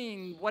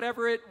seen,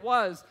 whatever it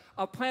was,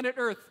 of planet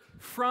Earth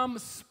from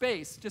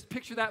space. Just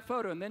picture that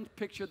photo and then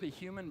picture the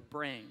human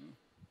brain.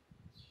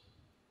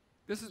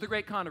 This is the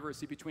great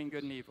controversy between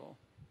good and evil.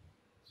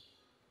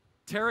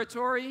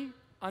 Territory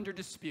under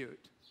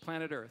dispute,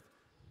 planet Earth.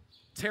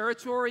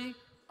 Territory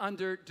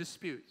under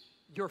dispute,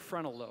 your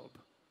frontal lobe,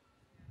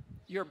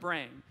 your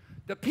brain.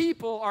 The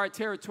people are a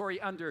territory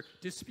under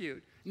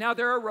dispute. Now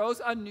there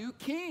arose a new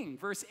king,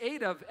 verse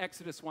 8 of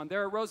Exodus 1.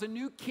 There arose a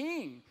new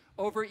king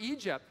over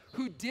Egypt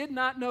who did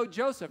not know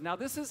Joseph. Now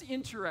this is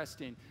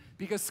interesting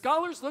because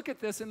scholars look at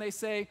this and they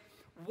say,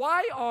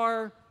 why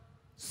are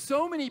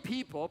so many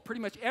people,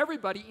 pretty much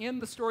everybody in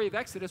the story of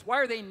Exodus, why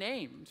are they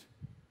named?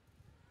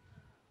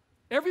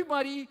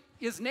 Everybody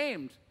is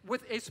named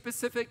with a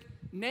specific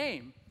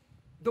name.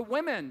 The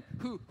women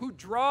who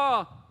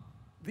draw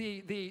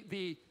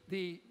the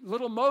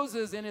little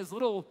Moses in his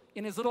little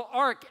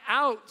ark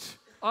out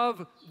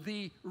of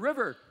the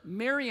river.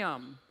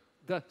 Miriam,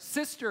 the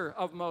sister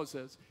of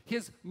Moses.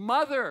 His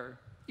mother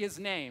is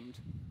named.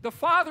 The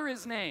father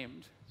is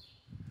named.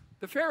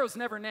 The Pharaoh's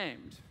never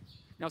named.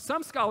 Now,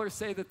 some scholars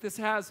say that this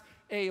has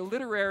a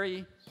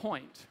literary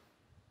point.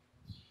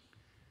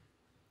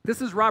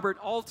 This is Robert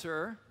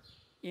Alter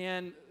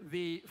in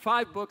the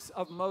 5 books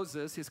of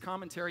Moses, his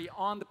commentary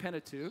on the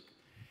Pentateuch.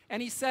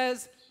 And he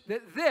says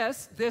that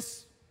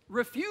this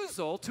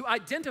refusal to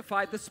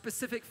identify the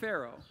specific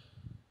Pharaoh,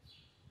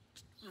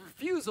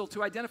 refusal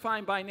to identify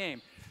him by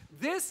name,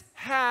 this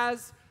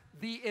has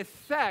the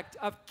effect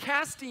of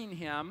casting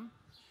him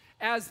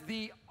as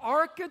the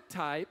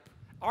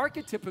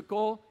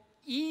archetypical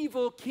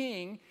evil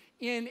king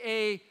in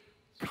a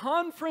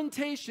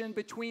confrontation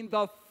between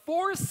the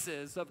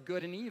forces of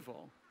good and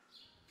evil.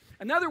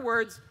 In other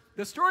words,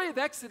 the story of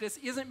Exodus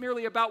isn't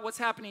merely about what's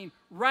happening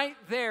right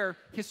there,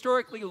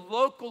 historically,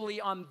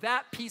 locally, on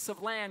that piece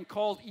of land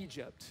called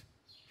Egypt.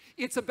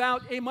 It's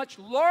about a much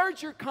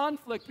larger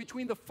conflict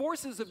between the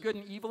forces of good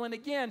and evil. And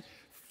again,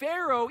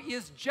 Pharaoh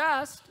is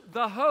just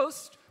the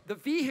host, the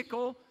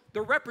vehicle,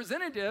 the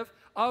representative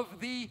of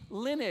the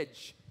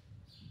lineage.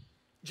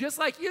 Just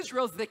like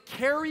Israel's the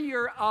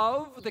carrier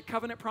of the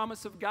covenant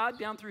promise of God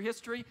down through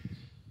history,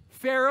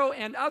 Pharaoh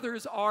and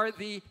others are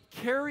the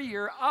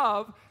carrier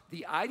of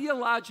the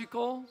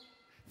ideological,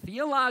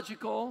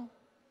 theological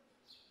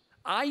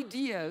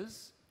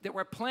ideas that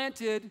were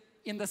planted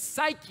in the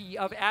psyche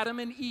of Adam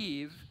and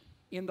Eve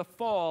in the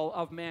fall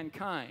of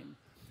mankind.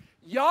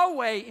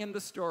 Yahweh in the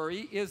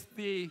story is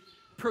the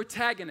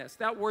protagonist.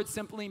 That word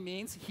simply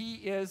means he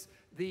is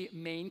the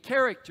main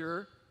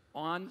character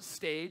on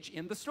stage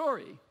in the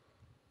story.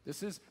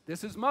 This is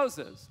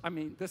Moses.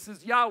 This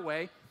is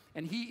Yahweh,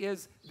 and he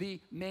is the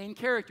main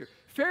character.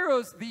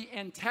 Pharaoh's the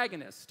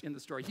antagonist in the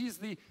story. He's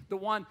the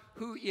one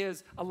who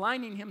is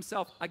aligning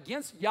himself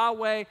against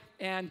Yahweh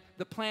and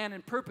the plan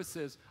and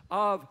purposes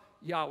of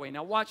Yahweh.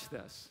 Now watch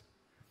this.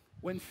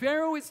 When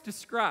Pharaoh is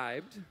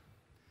described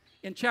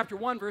in chapter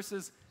 1,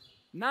 verses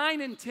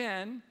 9 and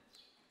 10,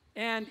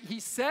 and he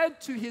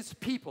said to his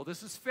people,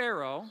 this is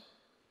Pharaoh,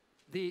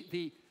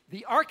 the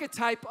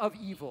archetype of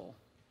evil.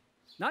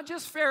 Not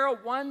just Pharaoh,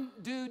 one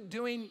dude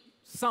doing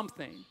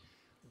something,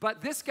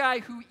 but this guy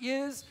who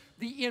is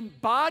the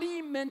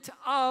embodiment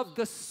of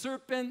the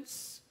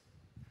serpent's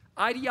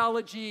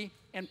ideology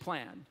and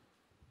plan.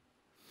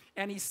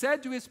 And he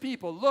said to his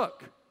people,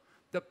 look,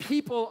 the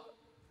people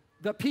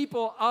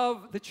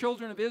of the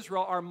children of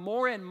Israel are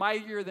more and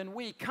mightier than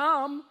we.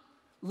 Come,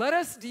 let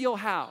us deal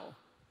how?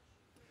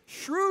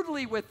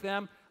 Shrewdly with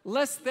them,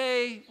 lest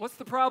they, what's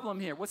the problem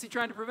here? What's he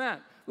trying to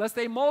prevent? Lest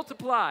they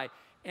multiply.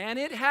 And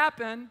it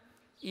happened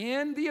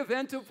in the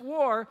event of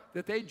war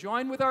that they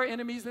join with our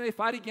enemies and they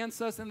fight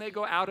against us and they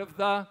go out of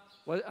the,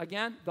 what,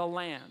 again, the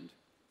land.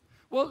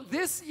 Well,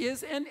 this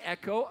is an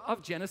echo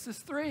of Genesis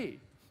 3.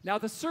 Now,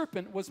 the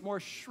serpent was more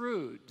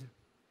shrewd,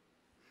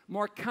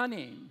 more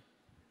cunning,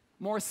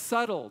 more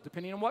subtle,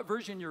 depending on what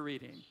version you're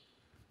reading,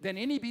 than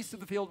any beast of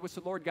the field which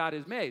the Lord God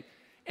has made.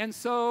 And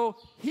so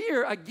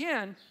here,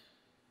 again,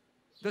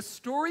 The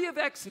story of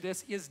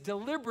Exodus is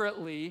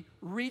deliberately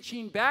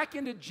reaching back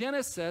into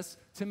Genesis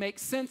to make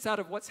sense out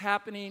of what's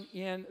happening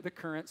in the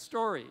current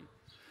story.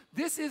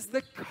 This is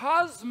the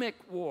cosmic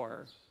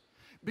war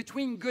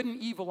between good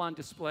and evil on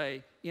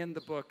display in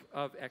the book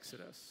of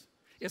Exodus.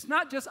 It's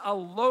not just a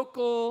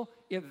local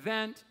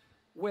event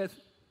with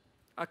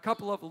a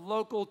couple of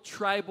local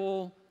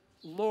tribal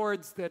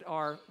lords that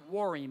are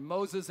warring,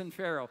 Moses and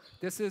Pharaoh.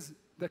 This is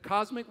the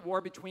cosmic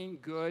war between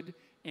good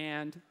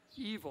and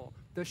evil.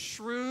 The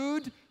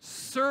shrewd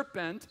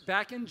serpent,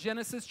 back in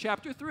Genesis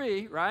chapter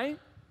 3, right?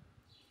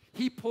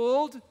 He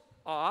pulled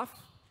off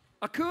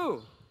a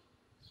coup,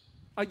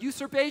 a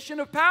usurpation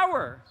of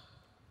power.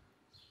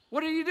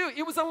 What did he do?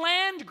 It was a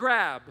land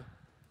grab.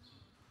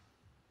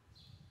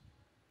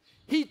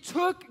 He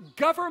took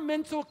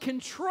governmental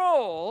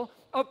control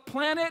of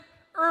planet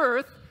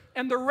Earth,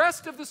 and the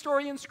rest of the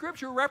story in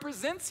Scripture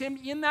represents him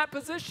in that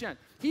position.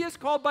 He is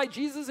called by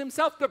Jesus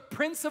himself the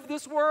prince of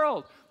this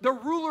world, the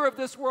ruler of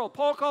this world.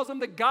 Paul calls him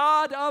the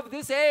God of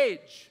this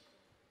age.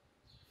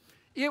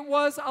 It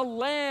was a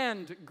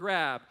land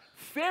grab.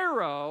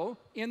 Pharaoh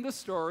in the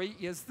story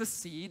is the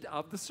seed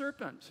of the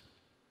serpent.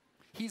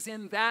 He's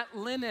in that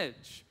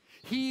lineage.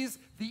 He's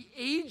the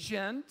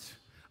agent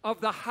of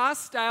the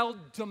hostile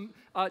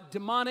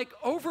demonic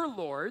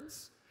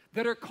overlords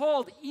that are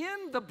called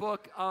in the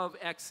book of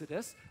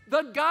Exodus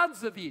the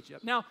gods of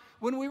Egypt. Now,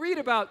 when we read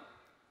about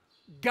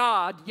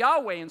God,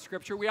 Yahweh in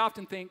Scripture, we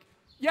often think,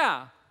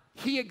 yeah,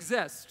 he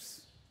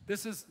exists.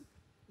 This is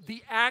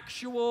the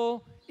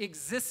actual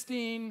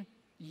existing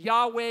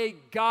Yahweh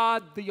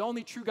God, the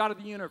only true God of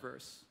the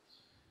universe.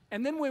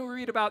 And then when we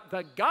read about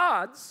the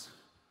gods,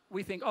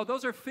 we think, oh,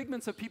 those are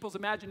figments of people's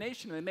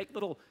imagination, and they make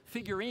little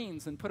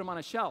figurines and put them on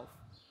a shelf,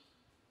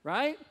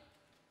 right?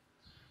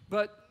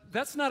 But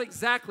that's not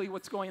exactly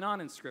what's going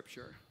on in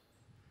Scripture.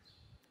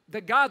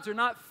 The gods are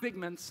not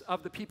figments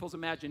of the people's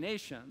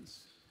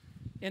imaginations.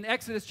 In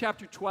Exodus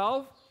chapter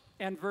 12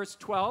 and verse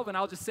 12, and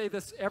I'll just say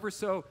this ever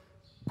so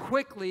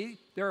quickly,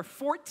 there are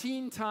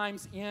 14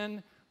 times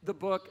in the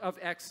book of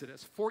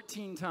Exodus,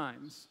 14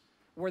 times,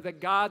 where the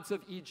gods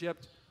of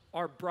Egypt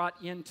are brought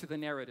into the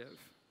narrative.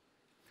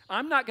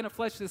 I'm not going to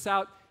flesh this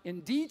out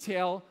in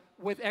detail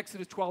with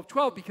Exodus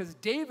 12:12 because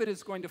David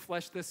is going to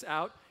flesh this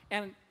out,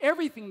 and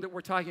everything that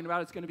we're talking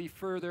about is going to be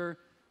further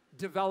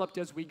developed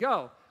as we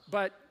go.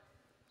 But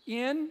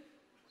in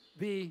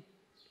the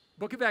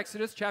book of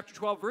Exodus, chapter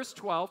 12, verse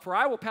 12, for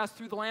I will pass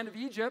through the land of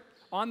Egypt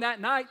on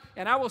that night,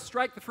 and I will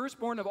strike the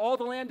firstborn of all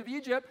the land of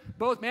Egypt,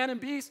 both man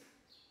and beast,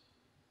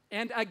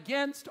 and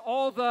against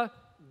all the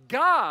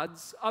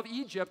gods of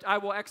Egypt I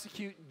will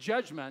execute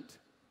judgment.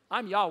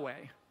 I'm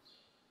Yahweh.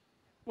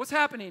 What's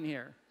happening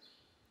here?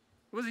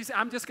 What does he say?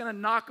 I'm just going to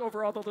knock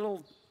over all the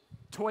little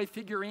toy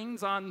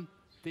figurines on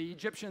the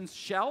Egyptians'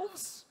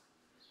 shelves?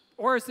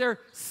 Or is there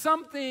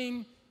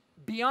something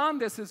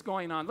beyond this is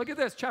going on? Look at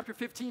this, chapter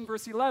 15,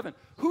 verse 11.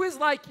 Who is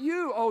like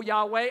you, O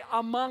Yahweh,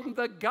 among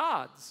the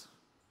gods?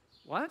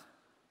 What?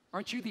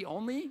 Aren't you the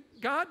only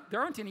God?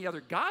 There aren't any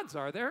other gods,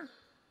 are there?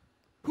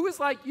 Who is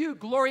like you,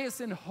 glorious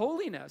in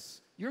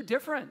holiness? You're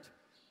different.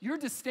 You're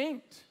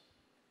distinct.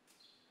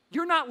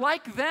 You're not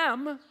like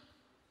them.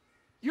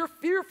 You're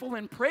fearful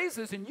in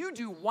praises, and you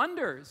do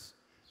wonders.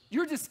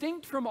 You're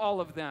distinct from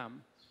all of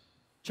them.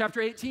 Chapter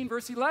 18,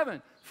 verse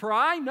 11. For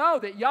I know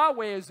that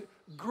Yahweh is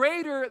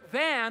greater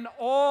than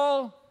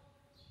all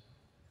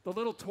the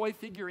little toy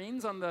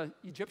figurines on the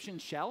Egyptian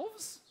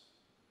shelves.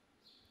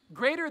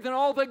 Greater than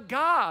all the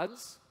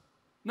gods,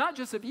 not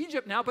just of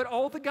Egypt now, but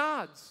all the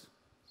gods.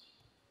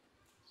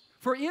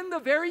 For in the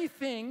very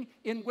thing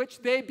in which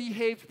they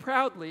behaved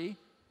proudly,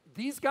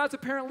 these gods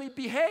apparently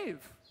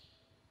behave.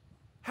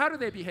 How do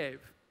they behave?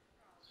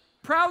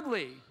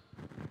 Proudly,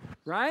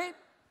 right?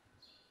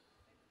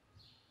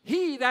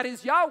 He, that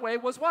is Yahweh,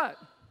 was what?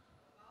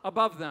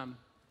 Above them.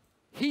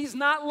 He's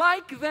not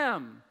like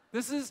them.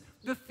 This is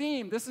the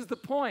theme. This is the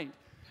point.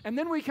 And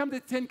then we come to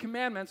the Ten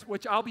Commandments,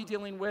 which I'll be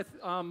dealing with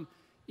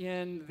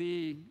in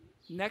the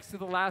next to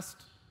the last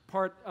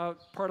part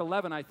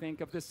 11, I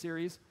think, of this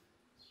series.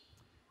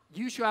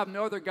 You shall have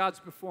no other gods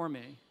before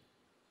me.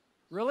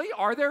 Really?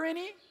 Are there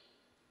any?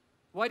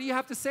 Why do you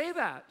have to say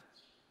that?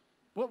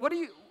 What do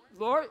you,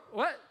 Lord,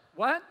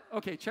 what?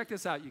 Okay, check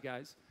this out, you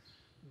guys.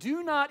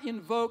 Do not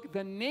invoke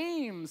the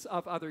names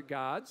of other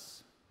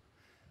gods.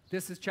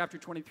 This is chapter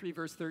 23,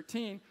 verse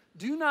 13.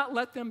 Do not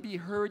let them be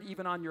heard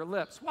even on your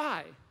lips.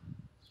 Why?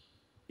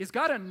 Is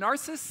God a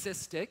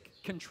narcissistic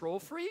control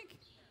freak?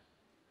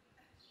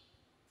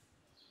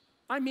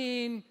 I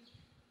mean,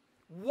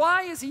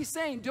 why is he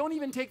saying, don't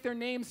even take their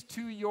names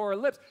to your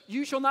lips?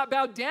 You shall not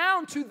bow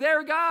down to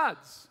their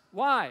gods.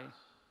 Why?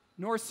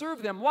 Nor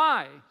serve them.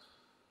 Why?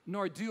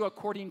 Nor do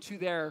according to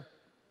their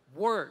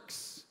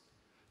works.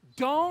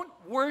 Don't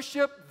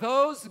worship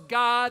those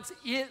gods.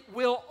 It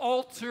will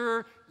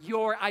alter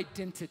your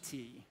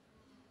identity.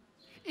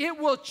 It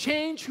will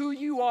change who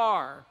you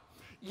are.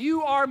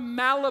 You are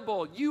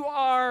malleable. You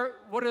are,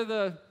 what are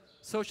the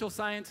social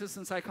scientists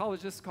and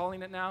psychologists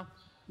calling it now?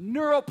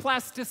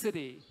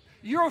 Neuroplasticity.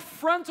 Your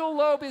frontal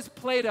lobe is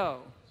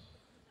Play-Doh.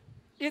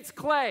 It's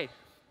clay.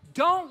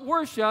 Don't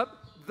worship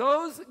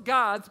those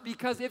gods,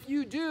 because if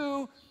you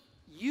do,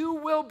 you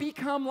will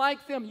become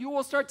like them. You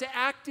will start to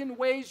act in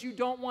ways you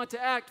don't want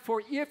to act.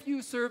 For if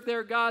you serve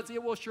their gods,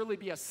 it will surely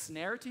be a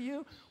snare to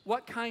you.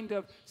 What kind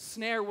of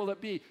snare will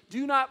it be?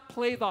 Do not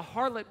play the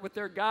harlot with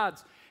their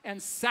gods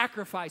and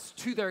sacrifice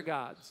to their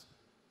gods.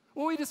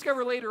 Well, we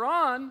discover later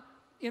on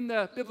in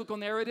the biblical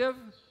narrative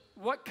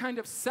what kind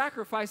of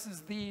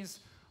sacrifices these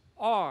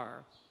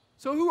are.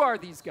 So who are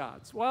these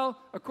gods? Well,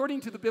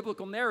 according to the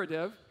biblical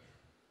narrative,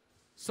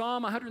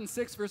 Psalm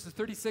 106, verses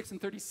 36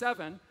 and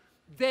 37,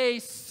 they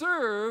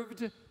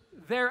served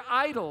their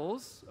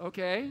idols,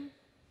 okay,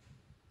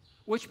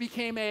 which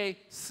became a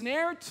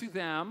snare to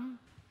them.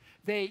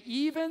 They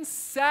even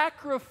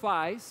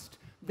sacrificed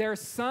their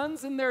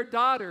sons and their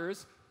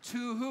daughters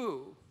to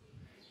who?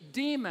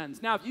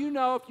 Demons. Now, if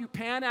you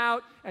pan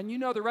out and you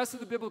know the rest of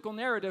the biblical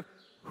narrative,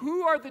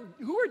 who are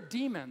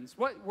demons?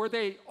 What were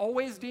they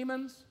always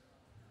demons?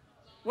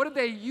 What did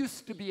they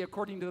used to be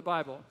according to the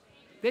Bible?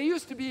 They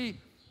used to be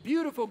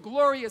beautiful,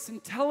 glorious,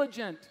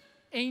 intelligent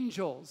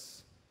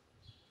angels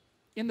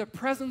in the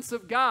presence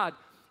of God.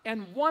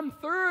 And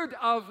 1/3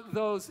 of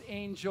those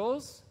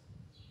angels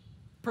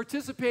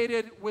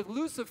participated with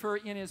Lucifer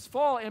in his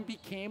fall and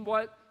became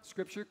what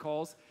Scripture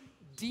calls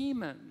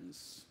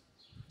demons.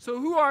 So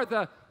who are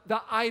the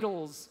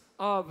idols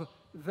of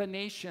the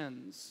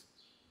nations?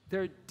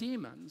 They're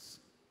demons.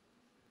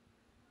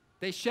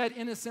 They shed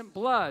innocent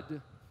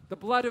blood, the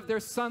blood of their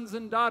sons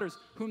and daughters,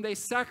 whom they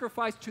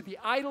sacrificed to the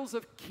idols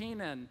of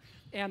Canaan,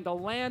 and the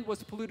land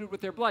was polluted with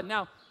their blood.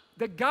 Now,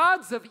 the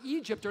gods of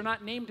Egypt are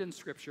not named in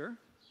Scripture,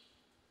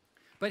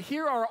 but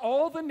here are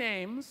all the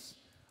names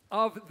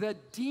of the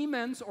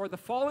demons or the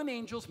fallen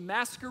angels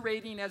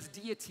masquerading as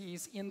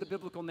deities in the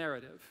biblical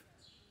narrative.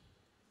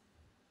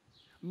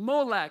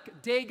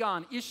 Molech,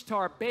 Dagon,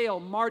 Ishtar, Baal,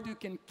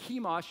 Marduk, and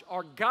Chemosh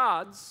are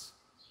gods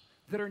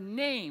that are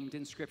named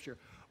in Scripture.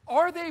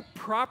 Are they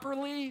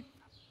properly,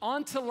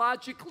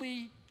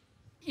 ontologically,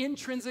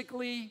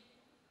 intrinsically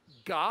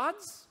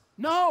gods?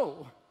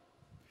 No.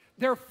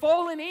 They're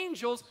fallen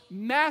angels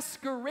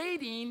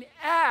masquerading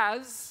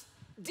as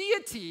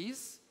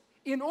deities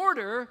in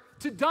order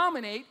to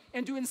dominate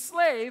and to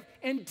enslave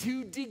and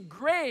to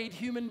degrade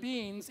human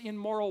beings in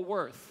moral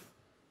worth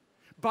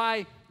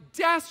by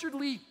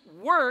dastardly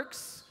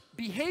works,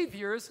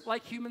 behaviors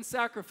like human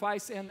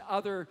sacrifice and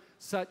other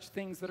such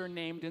things that are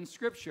named in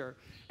Scripture.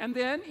 And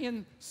then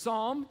in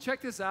Psalm,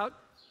 check this out,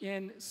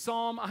 in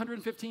Psalm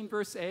 115,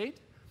 verse 8,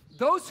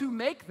 those who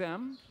make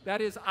them,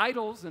 that is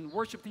idols, and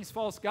worship these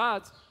false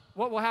gods,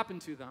 what will happen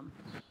to them?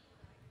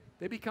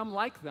 They become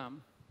like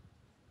them.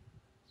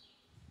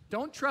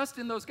 Don't trust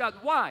in those gods.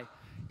 Why?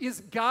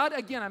 Is God,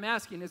 again, I'm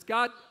asking, is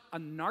God a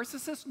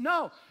narcissist?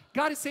 No.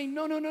 God is saying,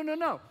 no, no, no, no,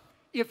 no.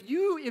 If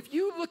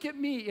you look at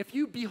me, if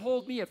you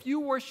behold me, if you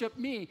worship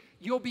me,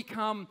 you'll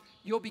become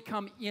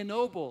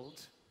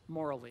ennobled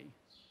morally.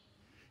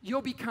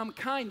 You'll become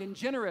kind and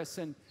generous,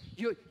 and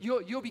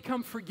you'll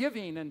become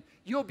forgiving, and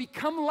you'll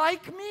become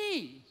like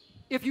me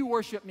if you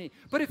worship me.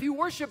 But if you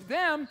worship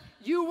them,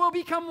 you will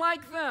become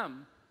like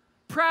them.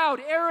 Proud,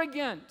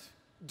 arrogant,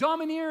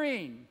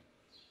 domineering.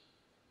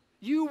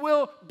 You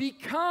will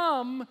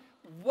become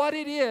what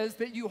it is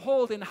that you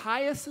hold in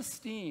highest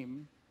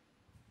esteem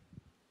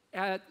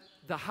at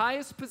the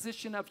highest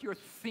position of your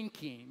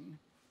thinking.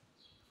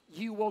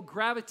 You will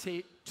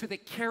gravitate to the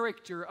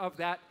character of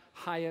that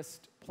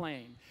highest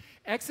plane.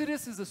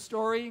 Exodus is a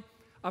story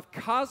of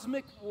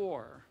cosmic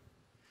war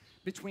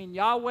between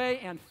Yahweh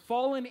and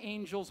fallen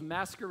angels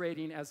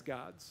masquerading as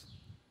gods.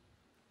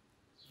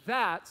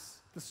 That's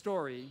the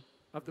story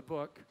of the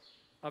book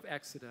of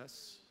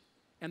Exodus.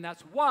 And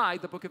that's why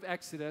the book of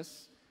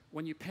Exodus,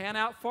 when you pan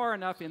out far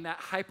enough in that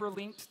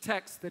hyperlinked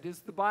text that is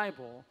the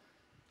Bible,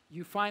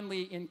 you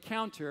finally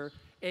encounter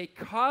a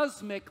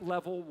cosmic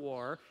level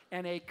war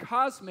and a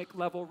cosmic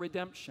level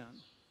redemption.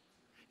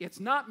 It's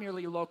not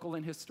merely local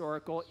and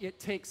historical, it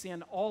takes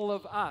in all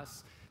of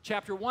us.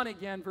 Chapter 1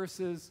 again, verse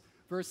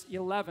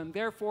 11.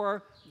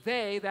 Therefore,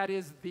 they, that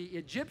is the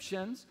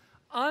Egyptians,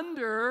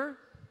 under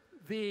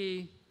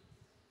the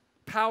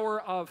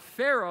power of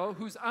Pharaoh,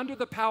 who's under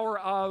the power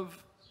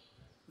of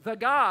the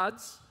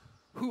gods,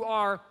 who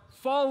are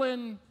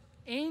fallen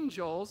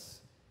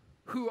angels,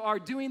 who are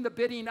doing the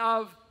bidding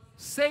of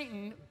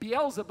Satan,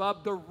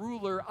 Beelzebub, the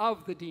ruler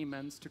of the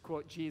demons, to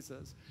quote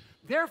Jesus.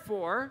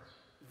 Therefore,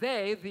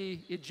 they, the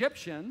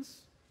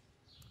Egyptians,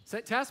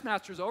 set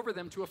taskmasters over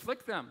them to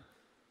afflict them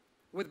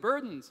with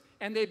burdens.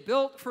 And they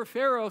built for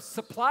Pharaoh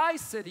supply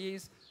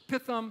cities,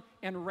 Pithom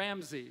and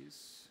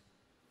Ramses.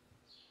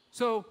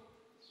 So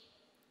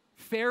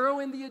Pharaoh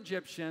and the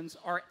Egyptians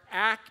are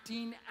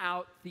acting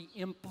out the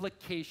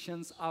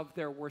implications of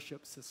their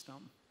worship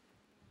system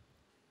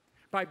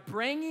by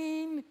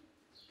bringing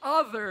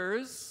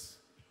others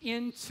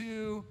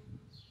into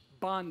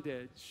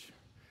bondage.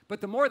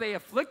 But the more they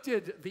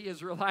afflicted the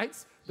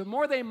Israelites, the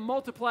more they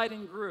multiplied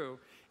and grew.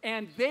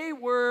 And they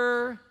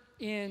were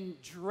in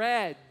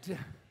dread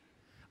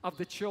of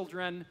the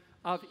children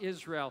of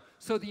Israel.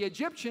 So the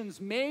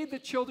Egyptians made the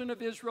children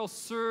of Israel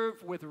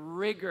serve with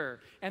rigor,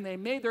 and they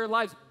made their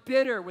lives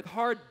bitter with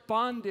hard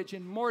bondage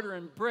in mortar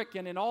and brick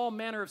and in all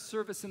manner of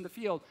service in the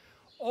field.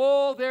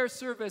 All their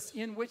service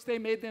in which they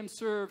made them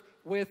serve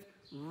with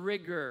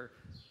rigor.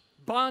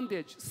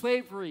 Bondage,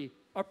 slavery,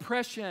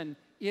 oppression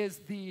is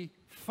the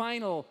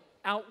final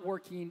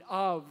outworking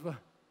of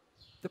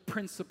the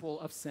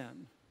principle of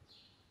sin.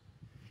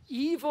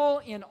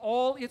 Evil in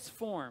all its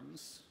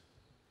forms,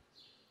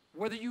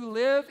 whether you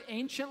live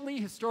anciently,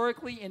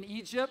 historically in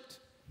Egypt,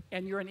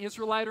 and you're an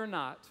Israelite or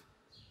not,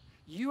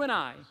 you and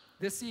I,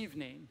 this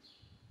evening,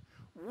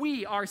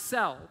 we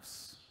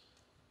ourselves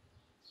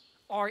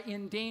are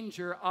in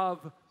danger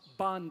of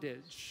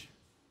bondage,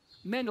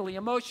 mentally,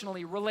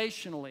 emotionally,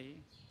 relationally,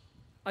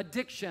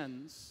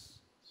 addictions,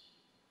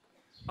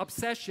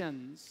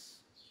 obsessions,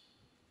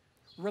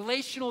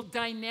 relational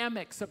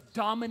dynamics of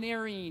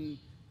domineering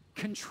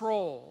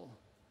control.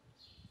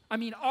 I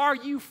mean, are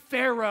you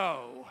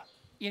Pharaoh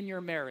in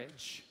your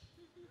marriage?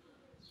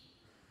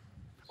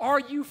 Are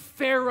you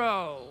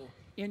Pharaoh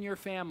in your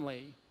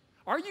family?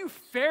 Are you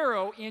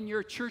Pharaoh in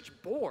your church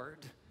board?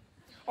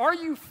 Are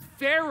you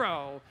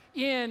Pharaoh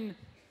in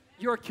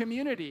your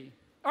community?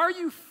 Are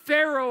you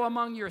Pharaoh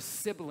among your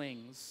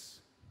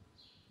siblings?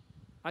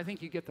 I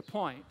think you get the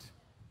point.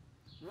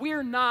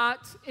 We're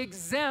not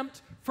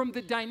exempt from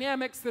the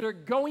dynamics that are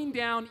going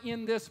down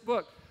in this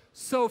book.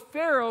 So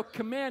Pharaoh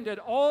commanded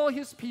all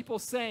his people,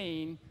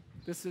 saying,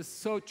 this is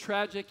so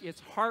tragic,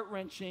 it's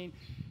heart-wrenching,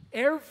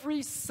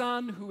 every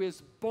son who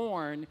is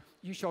born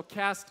you shall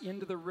cast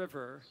into the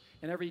river,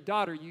 and every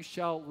daughter you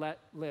shall let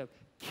live.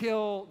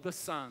 Kill the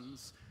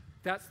sons.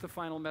 That's the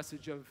final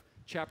message of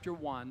chapter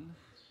 1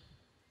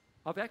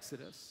 of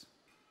Exodus.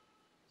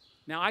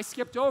 Now, I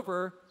skipped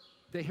over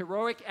the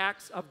heroic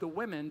acts of the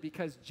women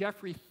because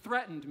Jeffrey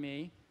threatened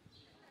me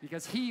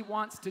because he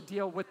wants to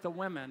deal with the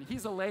women.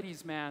 He's a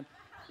ladies' man.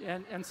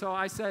 And so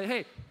I said,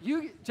 hey,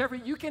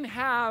 Jeffrey, you can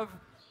have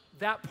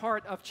that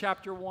part of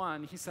chapter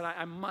 1. He said,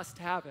 I must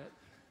have it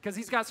because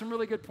he's got some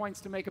really good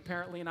points to make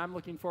apparently, and I'm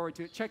looking forward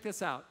to it. Check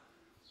this out.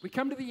 We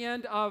come to the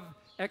end of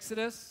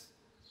Exodus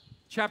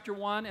chapter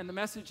 1, and the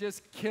message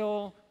is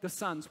kill the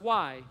sons.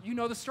 Why? You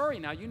know the story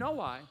now. You know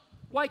why.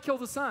 Why kill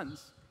the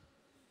sons?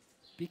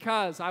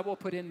 Because I will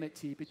put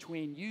enmity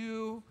between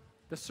you,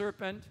 the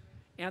serpent,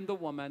 and the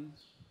woman,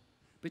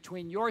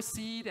 between your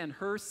seed and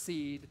her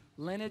seed,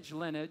 lineage,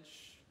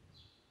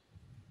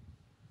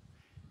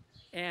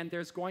 and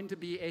there's going to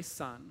be a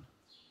son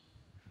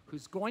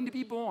who's going to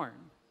be born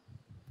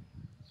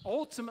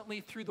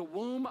ultimately through the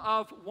womb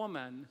of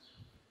woman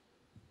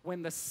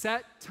when the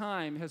set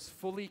time has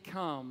fully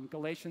come.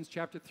 Galatians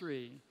chapter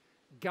 3,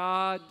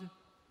 God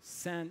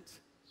sent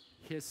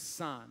his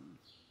son,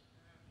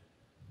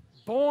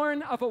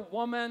 born of a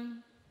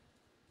woman,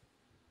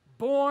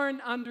 born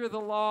under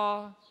the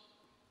law,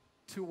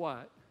 to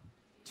what?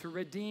 To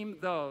redeem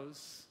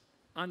those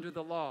under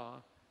the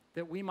law,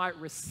 that we might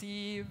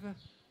receive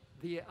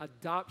the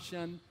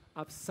adoption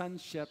of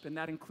sonship, and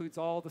that includes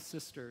all the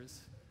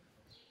sisters.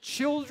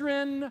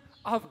 Children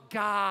of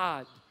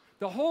God.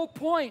 The whole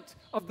point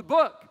of the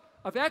book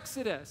of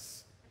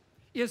Exodus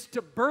is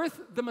to birth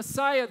the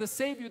Messiah, the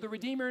Savior, the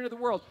Redeemer into the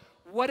world.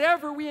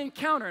 Whatever we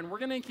encounter, and we're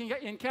going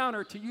to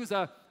encounter, to use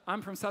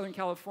I'm from Southern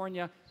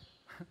California,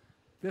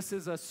 this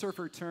is a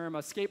surfer term, a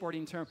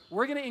skateboarding term.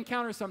 We're going to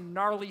encounter some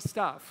gnarly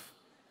stuff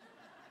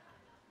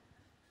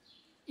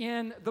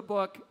in the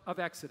book of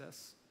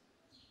Exodus.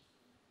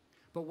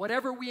 But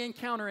whatever we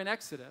encounter in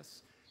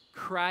Exodus,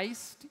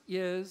 Christ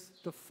is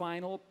the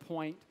final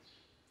point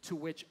to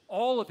which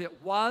all of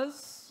it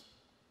was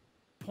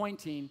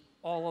pointing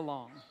all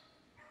along.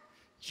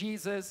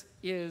 Jesus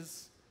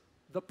is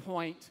the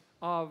point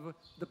of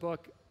the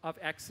book of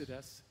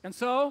Exodus. And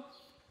so,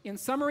 in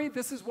summary,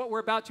 this is what we're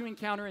about to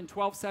encounter in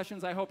 12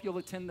 sessions. I hope you'll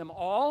attend them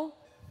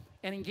all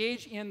and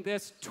engage in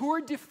this tour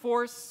de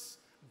force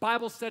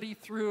Bible study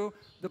through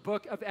the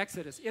book of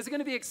Exodus. Is it going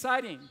to be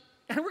exciting?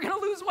 And we're going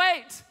to lose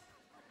weight.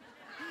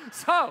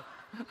 So,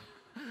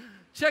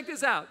 check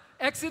this out.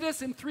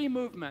 Exodus in 3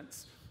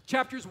 movements.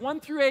 Chapters 1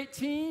 through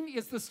 18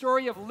 is the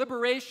story of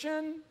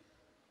liberation,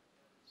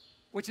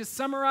 which is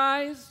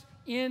summarized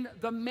in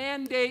the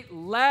mandate,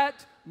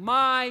 let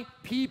my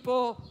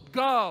people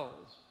go.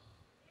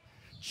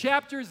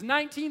 Chapters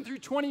 19 through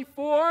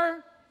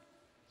 24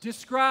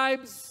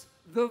 describes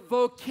the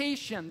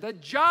vocation, the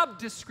job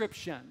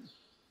description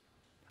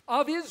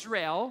of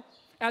Israel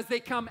as they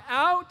come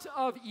out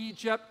of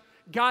Egypt.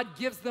 God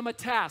gives them a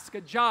task,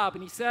 a job,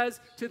 and he says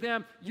to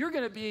them, you're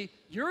going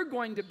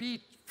to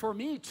be for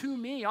me, to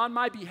me, on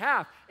my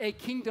behalf, a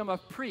kingdom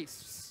of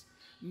priests,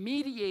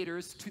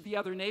 mediators to the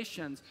other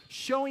nations,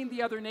 showing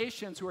the other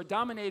nations who are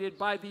dominated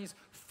by these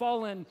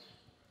fallen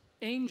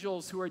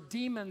angels, who are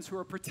demons, who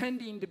are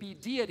pretending to be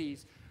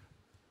deities.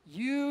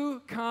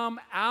 You come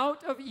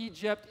out of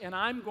Egypt, and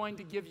I'm going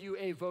to give you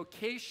a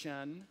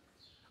vocation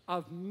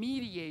of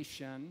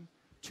mediation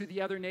to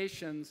the other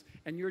nations,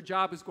 and your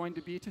job is going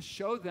to be to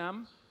show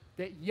them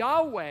that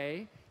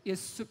Yahweh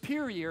is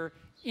superior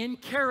in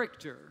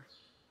character.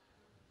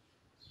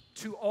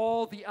 to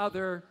all the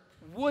other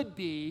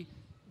would-be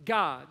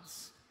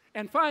gods.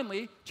 And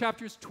finally,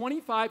 chapters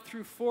 25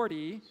 through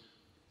 40,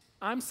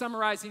 I'm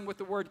summarizing with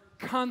the word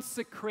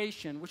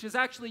consecration, which is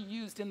actually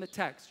used in the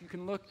text. You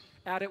can look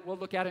at it. We'll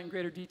look at it in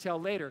greater detail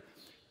later.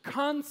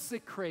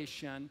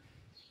 Consecration,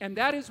 and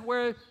that is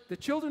where the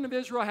children of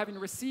Israel, having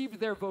received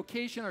their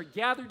vocation, are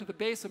gathered to the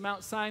base of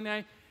Mount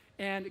Sinai,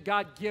 and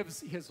God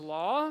gives his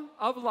law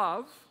of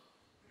love,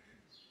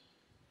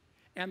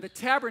 and the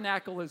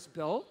tabernacle is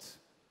built,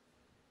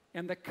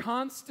 and the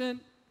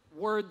constant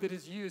word that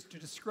is used to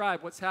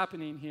describe what's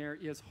happening here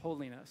is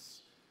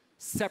holiness,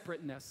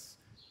 separateness,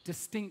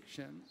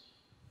 distinction.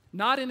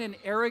 Not in an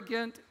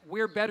arrogant,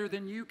 we're better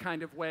than you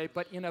kind of way,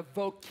 but in a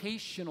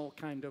vocational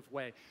kind of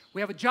way.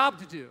 We have a job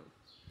to do.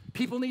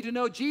 People need to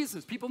know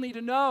Jesus. People need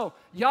to know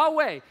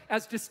Yahweh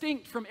as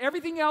distinct from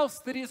everything else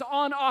that is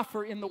on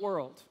offer in the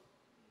world.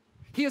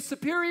 He is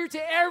superior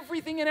to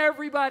everything and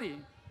everybody.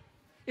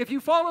 If you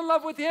fall in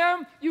love with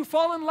him, you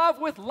fall in love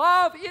with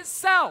love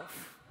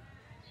itself.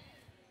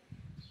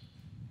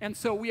 And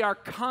so we are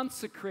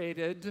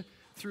consecrated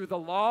through the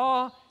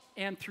law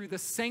and through the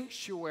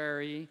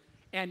sanctuary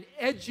and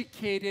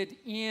educated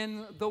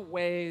in the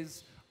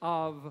ways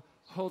of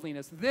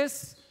holiness.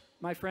 This,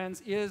 my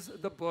friends, is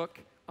the book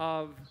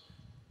of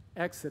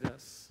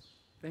Exodus.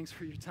 Thanks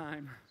for your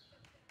time.